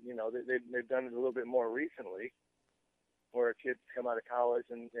 20-run. You know, they've done it a little bit more recently, where kids come out of college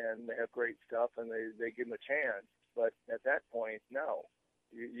and they have great stuff and they give them a chance. But at that point, no,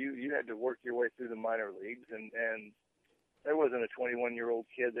 you had to work your way through the minor leagues, and there wasn't a 21-year-old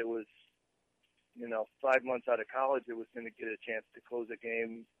kid that was, you know, 5 months out of college that was going to get a chance to close a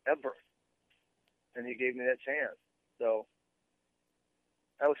game ever. And he gave me that chance. So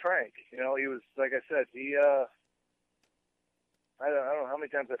that was Frank. You know, he was, like I said, I don't know how many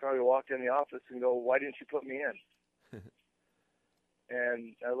times I probably walked in the office and go, why didn't you put me in?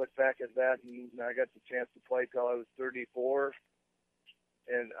 And I look back at that, and I got the chance to play till I was 34.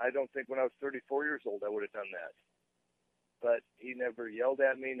 And I don't think when I was 34 years old I would have done that. But he never yelled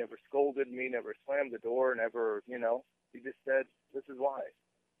at me, never scolded me, never slammed the door, never, you know, he just said, this is why.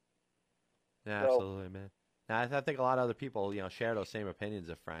 Yeah, absolutely, man. Now, I think a lot of other people, you know, share those same opinions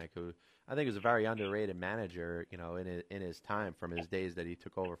of Frank, who I think is a very underrated manager, you know, in his time from his days that he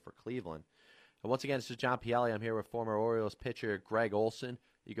took over for Cleveland. And once again, this is John Pielli. I'm here with former Orioles pitcher Greg Olson.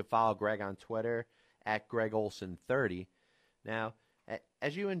 You can follow Greg on Twitter at GregOlson30. Now,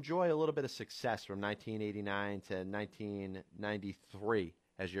 as you enjoy a little bit of success from 1989 to 1993,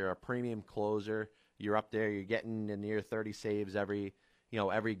 as you're a premium closer, you're up there, you're getting near 30 saves every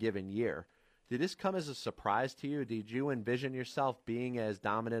given year. Did this come as a surprise to you? Did you envision yourself being as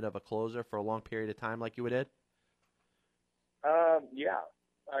dominant of a closer for a long period of time like you did? Yeah.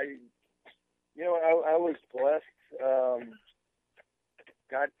 I was blessed.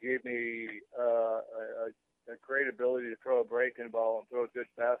 God gave me a great ability to throw a breaking ball and throw a good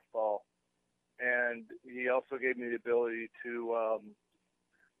fastball. And he also gave me the ability to,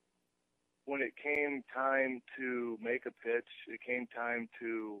 when it came time to make a pitch, it came time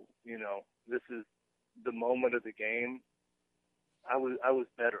to, you know, this is the moment of the game, I was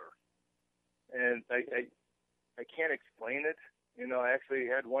better. And I can't explain it. You know, I actually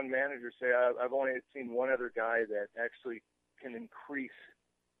had one manager say, I've only seen one other guy that actually can increase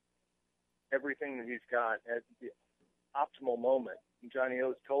everything that he's got at the optimal moment. And Johnny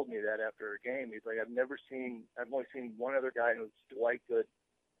O's told me that after a game. He's like, I've only seen one other guy, who's Dwight Good,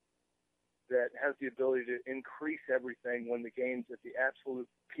 that has the ability to increase everything when the game's at the absolute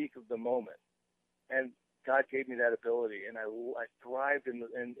peak of the moment. And God gave me that ability, and I thrived in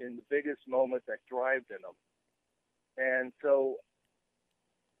the biggest moments. I thrived in them. And so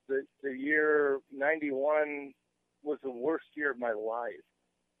the year 91 was the worst year of my life.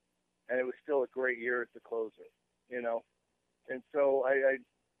 and it was still a great year as the closer, you know. And so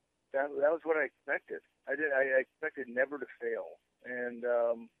that was what I expected. I expected never to fail, and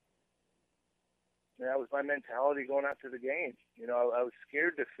that was my mentality going out to the game. You know, I was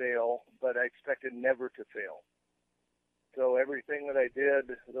scared to fail, but I expected never to fail. So everything that I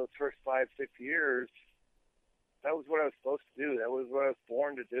did those first 5-6 years, that was what I was supposed to do. That was what I was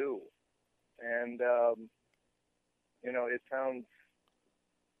born to do. And you know, it sounds,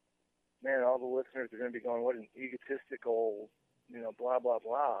 man, all the listeners are going to be going, what an egotistical, you know, blah, blah,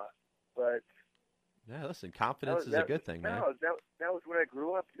 blah. But yeah, listen, confidence is a good thing, man. No, that was what I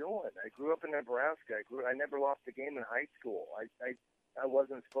grew up doing. I grew up in Nebraska. I never lost a game in high school. I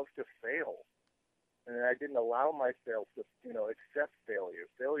wasn't supposed to fail. And I didn't allow myself to, you know, accept failure.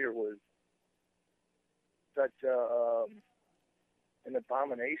 Failure was such an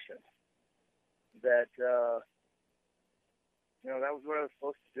abomination that, you know, that was what I was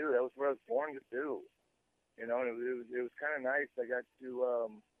supposed to do. That was what I was born to do. You know, and it was kind of nice. I got to,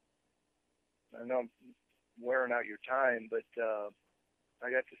 I know I'm wearing out your time, but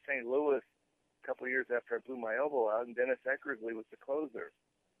I got to St. Louis a couple of years after I blew my elbow out, and Dennis Eckersley was the closer.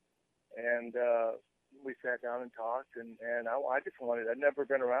 And we sat down and talked, and I just wanted, I'd never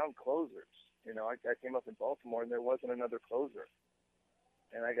been around closers. You know, I came up in Baltimore, and there wasn't another closer.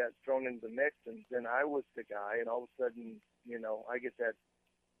 And I got thrown into the mix, and then I was the guy, and all of a sudden, you know, I get that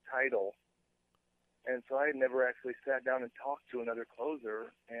title. And so I had never actually sat down and talked to another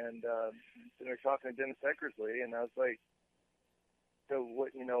closer, and then we were talking to Dennis Eckersley, and I was like, so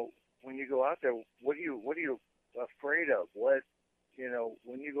what, you know, when you go out there, what are you afraid of? What, you know,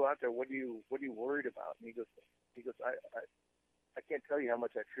 when you go out there, what are you worried about? And he goes, I can't tell you how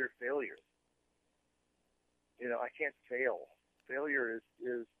much I fear failure. You know, I can't fail. Failure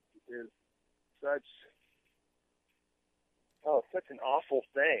is such an awful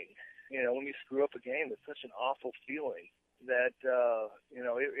thing. You know, when you screw up a game, it's such an awful feeling that, you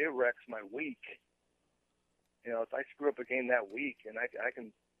know, it wrecks my week. You know, if I screw up a game that week and I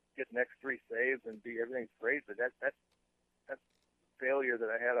can get the next 3 saves and be everything's great, but that failure that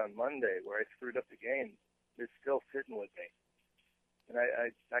I had on Monday where I screwed up the game is still sitting with me. And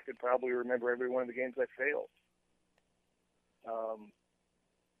I could probably remember every one of the games I failed.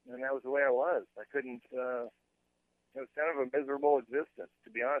 And that was the way I was. I couldn't, it was kind of a miserable existence,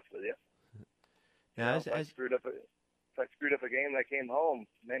 to be honest with you. Yeah, if I screwed up a game and I came home,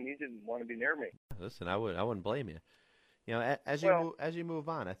 man, you didn't want to be near me. Listen, I wouldn't blame you. You know, as you move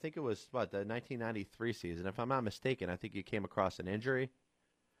on, I think it was the 1993 season. If I'm not mistaken, I think you came across an injury.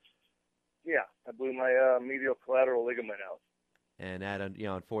 Yeah, I blew my medial collateral ligament out. And that, you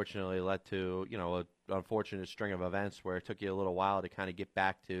know, unfortunately led to, you know, an unfortunate string of events where it took you a little while to kind of get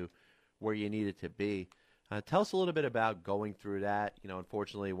back to where you needed to be. Tell us a little bit about going through that. You know,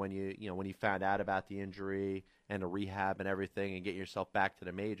 unfortunately, when you found out about the injury and the rehab and everything, and get yourself back to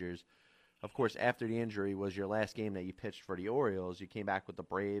the majors. Of course, after the injury was your last game that you pitched for the Orioles. You came back with the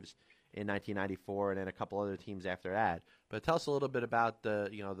Braves in 1994, and then a couple other teams after that. But tell us a little bit about the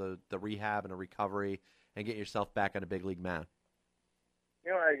rehab and the recovery, and getting yourself back on a big league mound.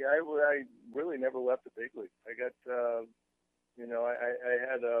 You know, I really never left the big league. I got, you know,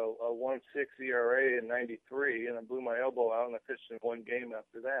 I had a 1.6 ERA in '93, and I blew my elbow out, and I pitched in 1 game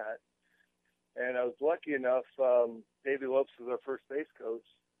after that. And I was lucky enough, Davey Lopes was our first base coach,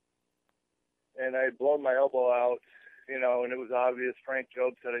 and I had blown my elbow out, you know, and it was obvious. Frank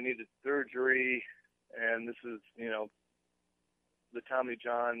Jobe said I needed surgery, and this is, you know, the Tommy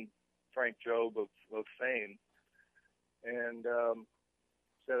John Frank Jobe of fame. And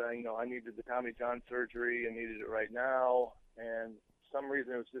said, you know, I needed the Tommy John surgery and needed it right now. And for some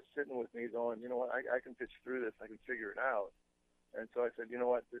reason it was just sitting with me going, you know what, I can pitch through this. I can figure it out. And so I said, you know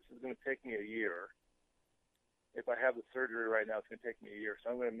what, this is going to take me a year. If I have the surgery right now, it's going to take me a year. So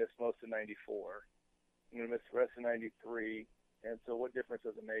I'm going to miss most of '94. I'm going to miss the rest of '93. And so what difference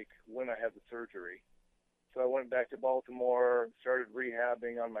does it make when I have the surgery? So I went back to Baltimore, started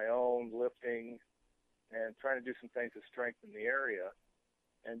rehabbing on my own, lifting, and trying to do some things to strengthen the area.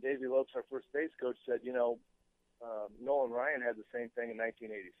 And Davey Lopes, our first base coach, said, you know, Nolan Ryan had the same thing in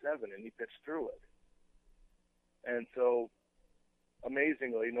 1987, and he pitched through it. And so,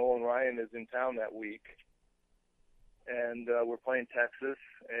 amazingly, Nolan Ryan is in town that week, and we're playing Texas,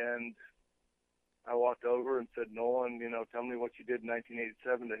 and I walked over and said, Nolan, you know, tell me what you did in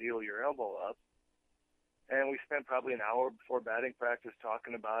 1987 to heal your elbow up. And we spent probably an hour before batting practice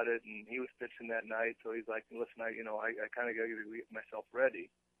talking about it, and he was pitching that night, so he's like, listen, I kind of got to get myself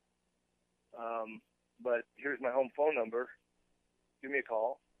ready. But here's my home phone number. Give me a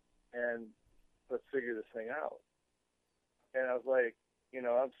call, and let's figure this thing out. And I was like,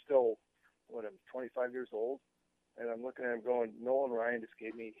 I'm still, I'm 25 years old, and I'm looking at him going, Nolan Ryan just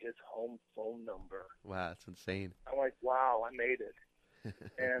gave me his home phone number. Wow, that's insane. I'm like, wow, I made it.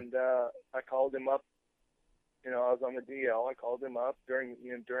 And I called him up. I was on the DL. I called him up during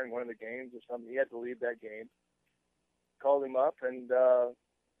one of the games or something. He had to leave that game. Called him up and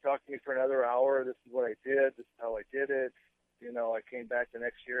talked to me for another hour. This is what I did. This is how I did it. I came back the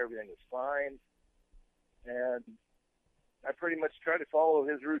next year. Everything was fine. And I pretty much tried to follow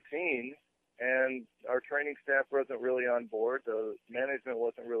his routine. And our training staff wasn't really on board. The management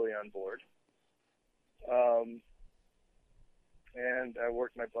wasn't really on board. And I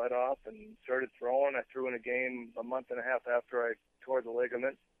worked my butt off and started throwing. I threw in a game a month and a half after I tore the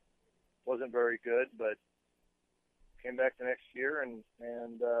ligament. Wasn't very good, but came back the next year and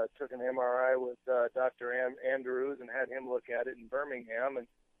took an MRI with Dr. Andrews and had him look at it in Birmingham. And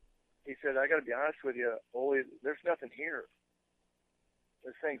he said, I got to be honest with you, Ole, there's nothing here.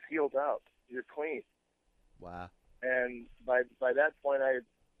 This thing's healed out. You're clean. Wow. And by that point, I had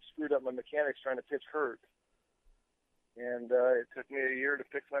screwed up my mechanics trying to pitch hurt. And it took me a year to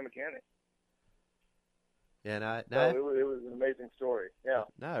fix my mechanic. Yeah, so it was an amazing story. Yeah.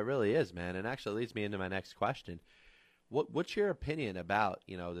 No, it really is, man. And actually leads me into my next question. What's your opinion about,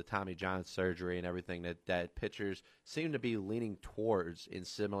 the Tommy John surgery and everything that pitchers seem to be leaning towards in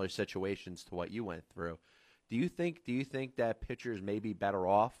similar situations to what you went through? Do you think that pitchers may be better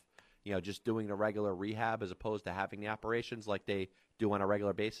off, just doing the regular rehab as opposed to having the operations like they do on a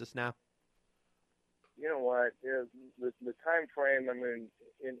regular basis now? You know what? The time frame,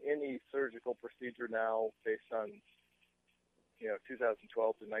 in any surgical procedure now based on,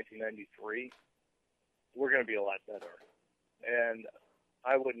 2012 to 1993, we're going to be a lot better. And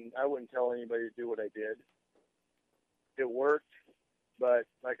I wouldn't tell anybody to do what I did. It worked, but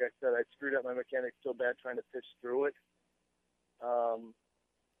like I said, I screwed up my mechanics so bad trying to pitch through it.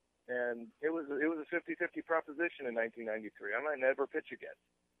 And it was a 50-50 proposition in 1993. I might never pitch again.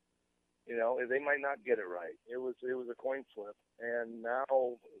 They might not get it right. It was a coin flip. And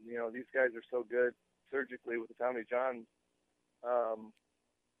now, these guys are so good surgically with the Tommy John.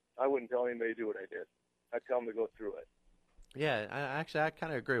 I wouldn't tell anybody to do what I did. I'd tell them to go through it. Yeah, I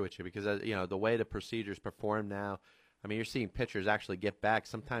kind of agree with you because, the way the procedures perform now, you're seeing pitchers actually get back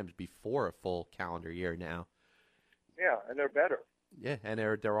sometimes before a full calendar year now. Yeah, and they're better. Yeah, and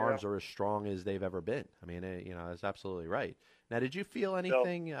their arms are as strong as they've ever been. That's absolutely right. Now, did you feel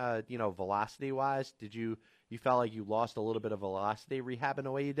anything, velocity-wise? Did you felt like you lost a little bit of velocity rehabbing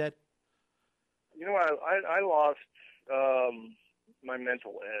the way you did? I lost my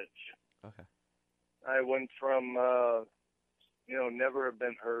mental edge. Okay. I went from, never have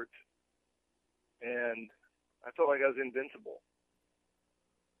been hurt, and I felt like I was invincible.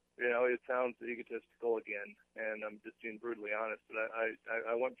 It sounds egotistical again, and I'm just being brutally honest, but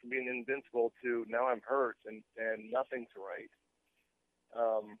I went from being invincible to now I'm hurt and nothing's right.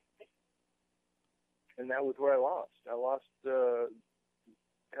 And that was where I lost. I lost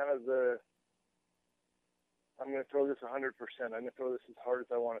I'm going to throw this 100%. I'm going to throw this as hard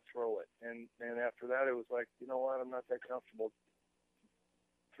as I want to throw it. And after that, it was like, you know what? I'm not that comfortable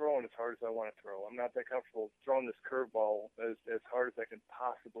throwing as hard as I want to throw. I'm not that comfortable throwing this curveball as hard as I can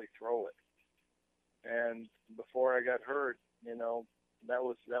possibly throw it. And before I got hurt, that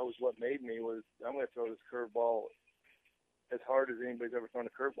was what made me was I'm going to throw this curveball as hard as anybody's ever thrown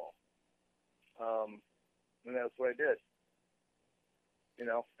a curveball. And that's what I did. And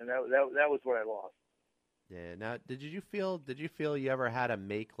that was what I lost. Yeah. Now, did you feel you ever had to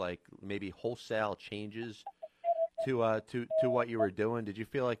make like maybe wholesale changes to what you were doing? Did you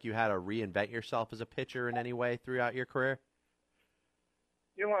feel like you had to reinvent yourself as a pitcher in any way throughout your career?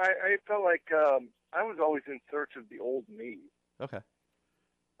 I felt like I was always in search of the old me. Okay.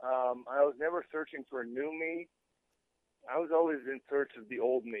 I was never searching for a new me. I was always in search of the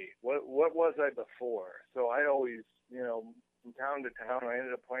old me. What was I before? So I always, from town to town, I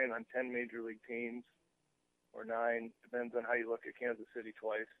ended up playing on 10 major league teams. Or 9, depends on how you look at Kansas City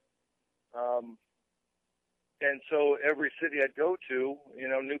twice. And so every city I'd go to,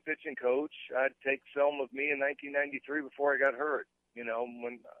 new pitching coach, I'd take film of me in 1993 before I got hurt. When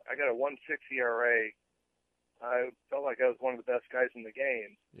I got a 1.6 ERA, I felt like I was one of the best guys in the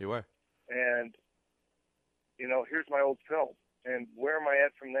game. You were. And, here's my old film. And where am I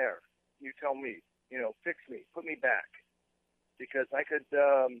at from there? You tell me. Fix me. Put me back. Because I could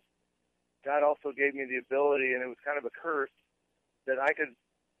God also gave me the ability, and it was kind of a curse, that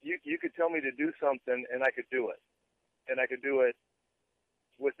you could tell me to do something, and I could do it. And I could do it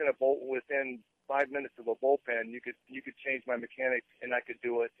within 5 minutes of a bullpen. You could change my mechanics, and I could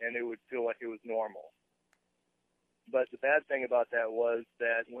do it, and it would feel like it was normal. But the bad thing about that was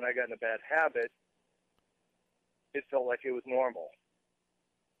that when I got in a bad habit, it felt like it was normal.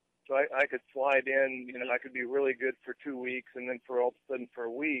 So I could slide in, I could be really good for 2 weeks, and then for all of a sudden for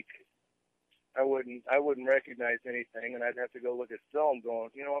a week, I wouldn't recognize anything, and I'd have to go look at film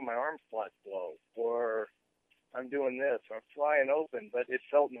going, my arm slot's low, or I'm doing this, or I'm flying open, but it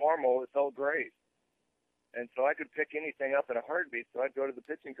felt normal, it felt great. And so I could pick anything up in a heartbeat, so I'd go to the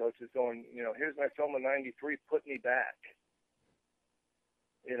pitching coaches going, here's my film of 93, put me back.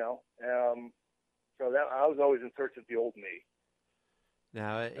 So that I was always in search of the old me.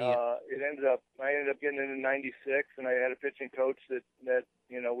 Now, I ended up getting into 96, and I had a pitching coach that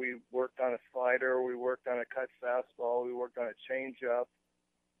we worked on a slider, we worked on a cut fastball, we worked on a changeup,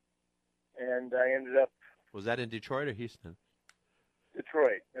 and I ended up. Was that in Detroit or Houston?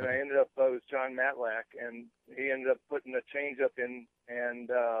 Detroit, and Okay. I ended up with John Matlack, and he ended up putting a changeup in, and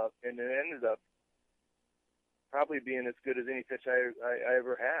it ended up probably being as good as any pitch I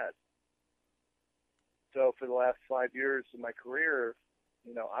ever had. So for the last 5 years of my career,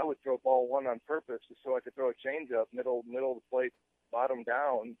 I would throw ball one on purpose just so I could throw a changeup middle of the plate, bottom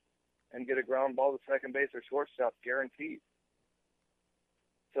down, and get a ground ball to second base or shortstop guaranteed.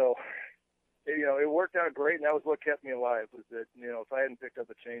 So, it worked out great, and that was what kept me alive. Was that if I hadn't picked up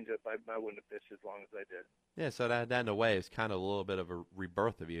a changeup, I wouldn't have pitched as long as I did. Yeah, so that in a way is kind of a little bit of a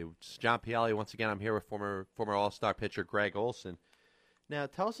rebirth of you. It's John Pielli, once again, I'm here with former All-Star pitcher Greg Olson. Now,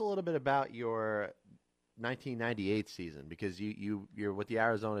 tell us a little bit about your 1998 season, because you're with the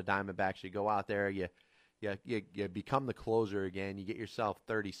Arizona Diamondbacks. You go out there, you become the closer again. You get yourself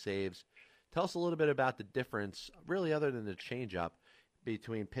 30 saves. Tell us a little bit about the difference, really, other than the changeup,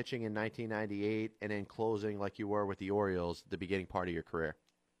 between pitching in 1998 and then closing like you were with the Orioles at the beginning part of your career.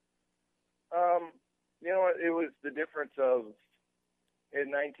 It was the difference of in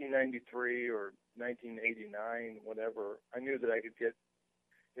 1993 or 1989, whatever. I knew that I could get.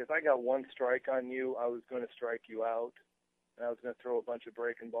 If I got one strike on you, I was going to strike you out, and I was going to throw a bunch of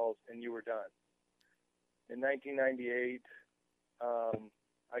breaking balls, and you were done. In 1998,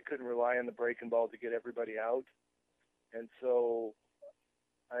 I couldn't rely on the breaking ball to get everybody out, and so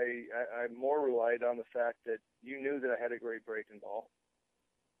I more relied on the fact that you knew that I had a great breaking ball,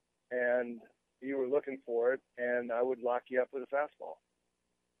 and you were looking for it, and I would lock you up with a fastball.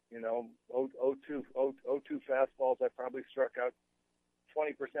 0-2 fastballs, I probably struck out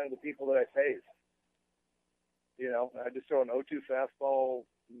 20% of the people that I faced. I just throw an 0-2 fastball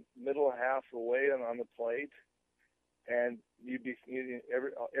middle half away on the plate, and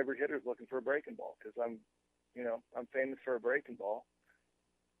every hitter's looking for a breaking ball because I'm famous for a breaking ball.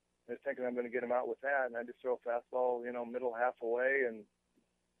 They're thinking I'm going to get him out with that, and I just throw a fastball, middle half away and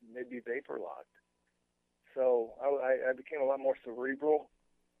maybe vapor locked. So I became a lot more cerebral.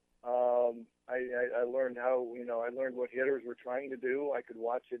 I learned I learned what hitters were trying to do. I could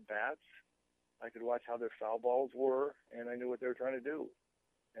watch at bats. I could watch how their foul balls were, and I knew what they were trying to do.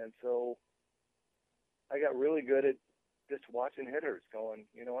 And so I got really good at just watching hitters going,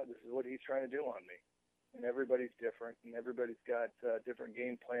 this is what he's trying to do on me. And everybody's different, and everybody's got different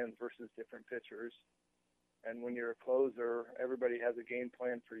game plans versus different pitchers. And when you're a closer, everybody has a game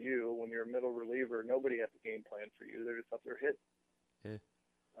plan for you. When you're a middle reliever, nobody has a game plan for you. They're just up there hitting. Yeah.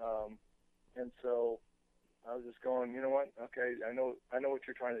 And so I was just going, what? Okay, I know what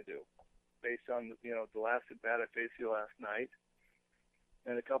you're trying to do, based on the last at bat I faced you last night,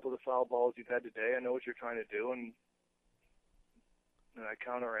 and a couple of the foul balls you've had today. I know what you're trying to do, and I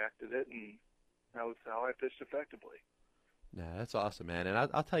counteracted it, and that was how I pitched effectively. Yeah, that's awesome, man. And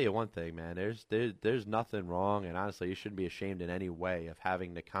I'll tell you one thing, man. There's nothing wrong, and honestly, you shouldn't be ashamed in any way of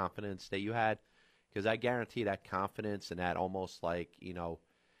having the confidence that you had, because I guarantee that confidence and that almost like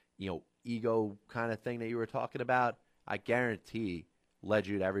ego kind of thing that you were talking about, I guarantee led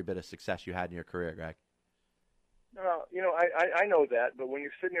you to every bit of success you had in your career, Greg. I know that, but when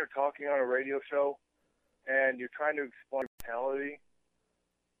you're sitting here talking on a radio show and you're trying to explain mentality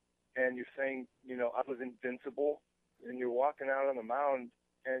and you're saying, I was invincible, and you're walking out on the mound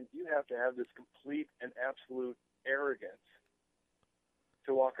and you have to have this complete and absolute arrogance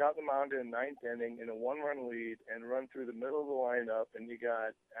to walk out the mound in the ninth inning in a one-run lead and run through the middle of the lineup, and you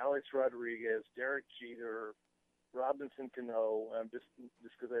got Alex Rodriguez, Derek Jeter, Robinson Cano, just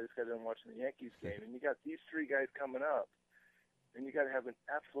because I just got done watching the Yankees game, and you got these three guys coming up, and you got to have an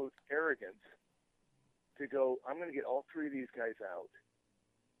absolute arrogance to go, I'm going to get all three of these guys out,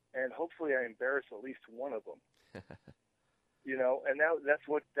 and hopefully I embarrass at least one of them. And that's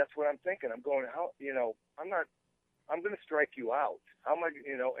what I'm thinking. I'm going, I'm going to strike you out. How am I,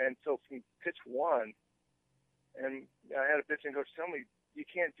 and so from pitch one, and I had a pitching coach tell me, you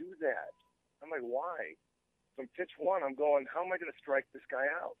can't do that. I'm like, why? from pitch one, I'm going, how am I going to strike this guy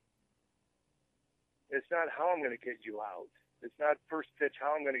out? It's not how I'm going to get you out. It's not first pitch,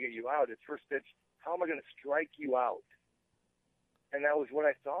 how I'm going to get you out. It's first pitch, how am I going to strike you out? And that was what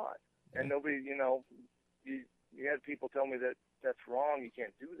I thought. And nobody, you had people tell me that that's wrong, you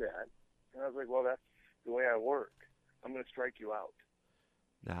can't do that. And I was like, well, that's the way I work. I'm going to strike you out.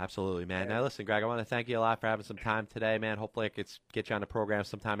 No, absolutely, man. Now, listen, Greg, I want to thank you a lot for having some time today, man. Hopefully I could get you on the program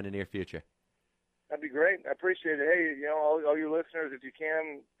sometime in the near future. That'd be great. I appreciate it. Hey, all your listeners, if you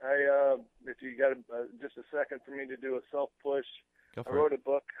can, if you got just a second for me to do a self-push, I wrote a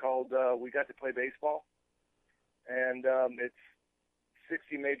book called We Got to Play Baseball, and it's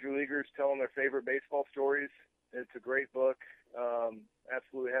 60 major leaguers telling their favorite baseball stories. It's a great book.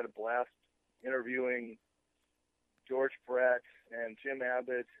 Absolutely had a blast interviewing George Brett and Jim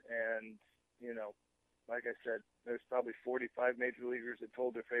Abbott, and, like I said, there's probably 45 major leaguers that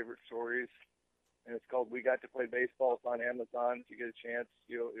told their favorite stories, and it's called We Got to Play Baseball. It's on Amazon. If you get a chance,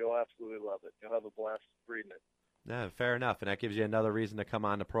 you'll absolutely love it. You'll have a blast reading it. No, fair enough, and that gives you another reason to come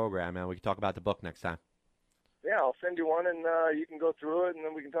on the program, and we can talk about the book next time. Yeah, I'll send you one, and you can go through it, and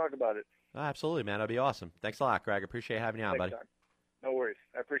then we can talk about it. Oh, absolutely, man. That'd be awesome. Thanks a lot, Greg. Appreciate having you on, Thanks, buddy. Don. No worries.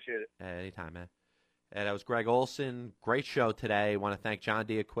 I appreciate it. Anytime, man. And that was Greg Olson. Great show today. I want to thank John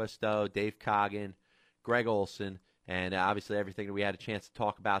D'Acquisto, Dave Coggin, Greg Olson, and obviously everything that we had a chance to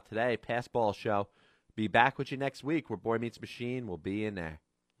talk about today. Pass Ball Show. Be back with you next week where Boy Meets Machine will be in there.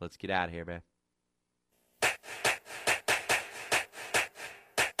 Let's get out of here, man.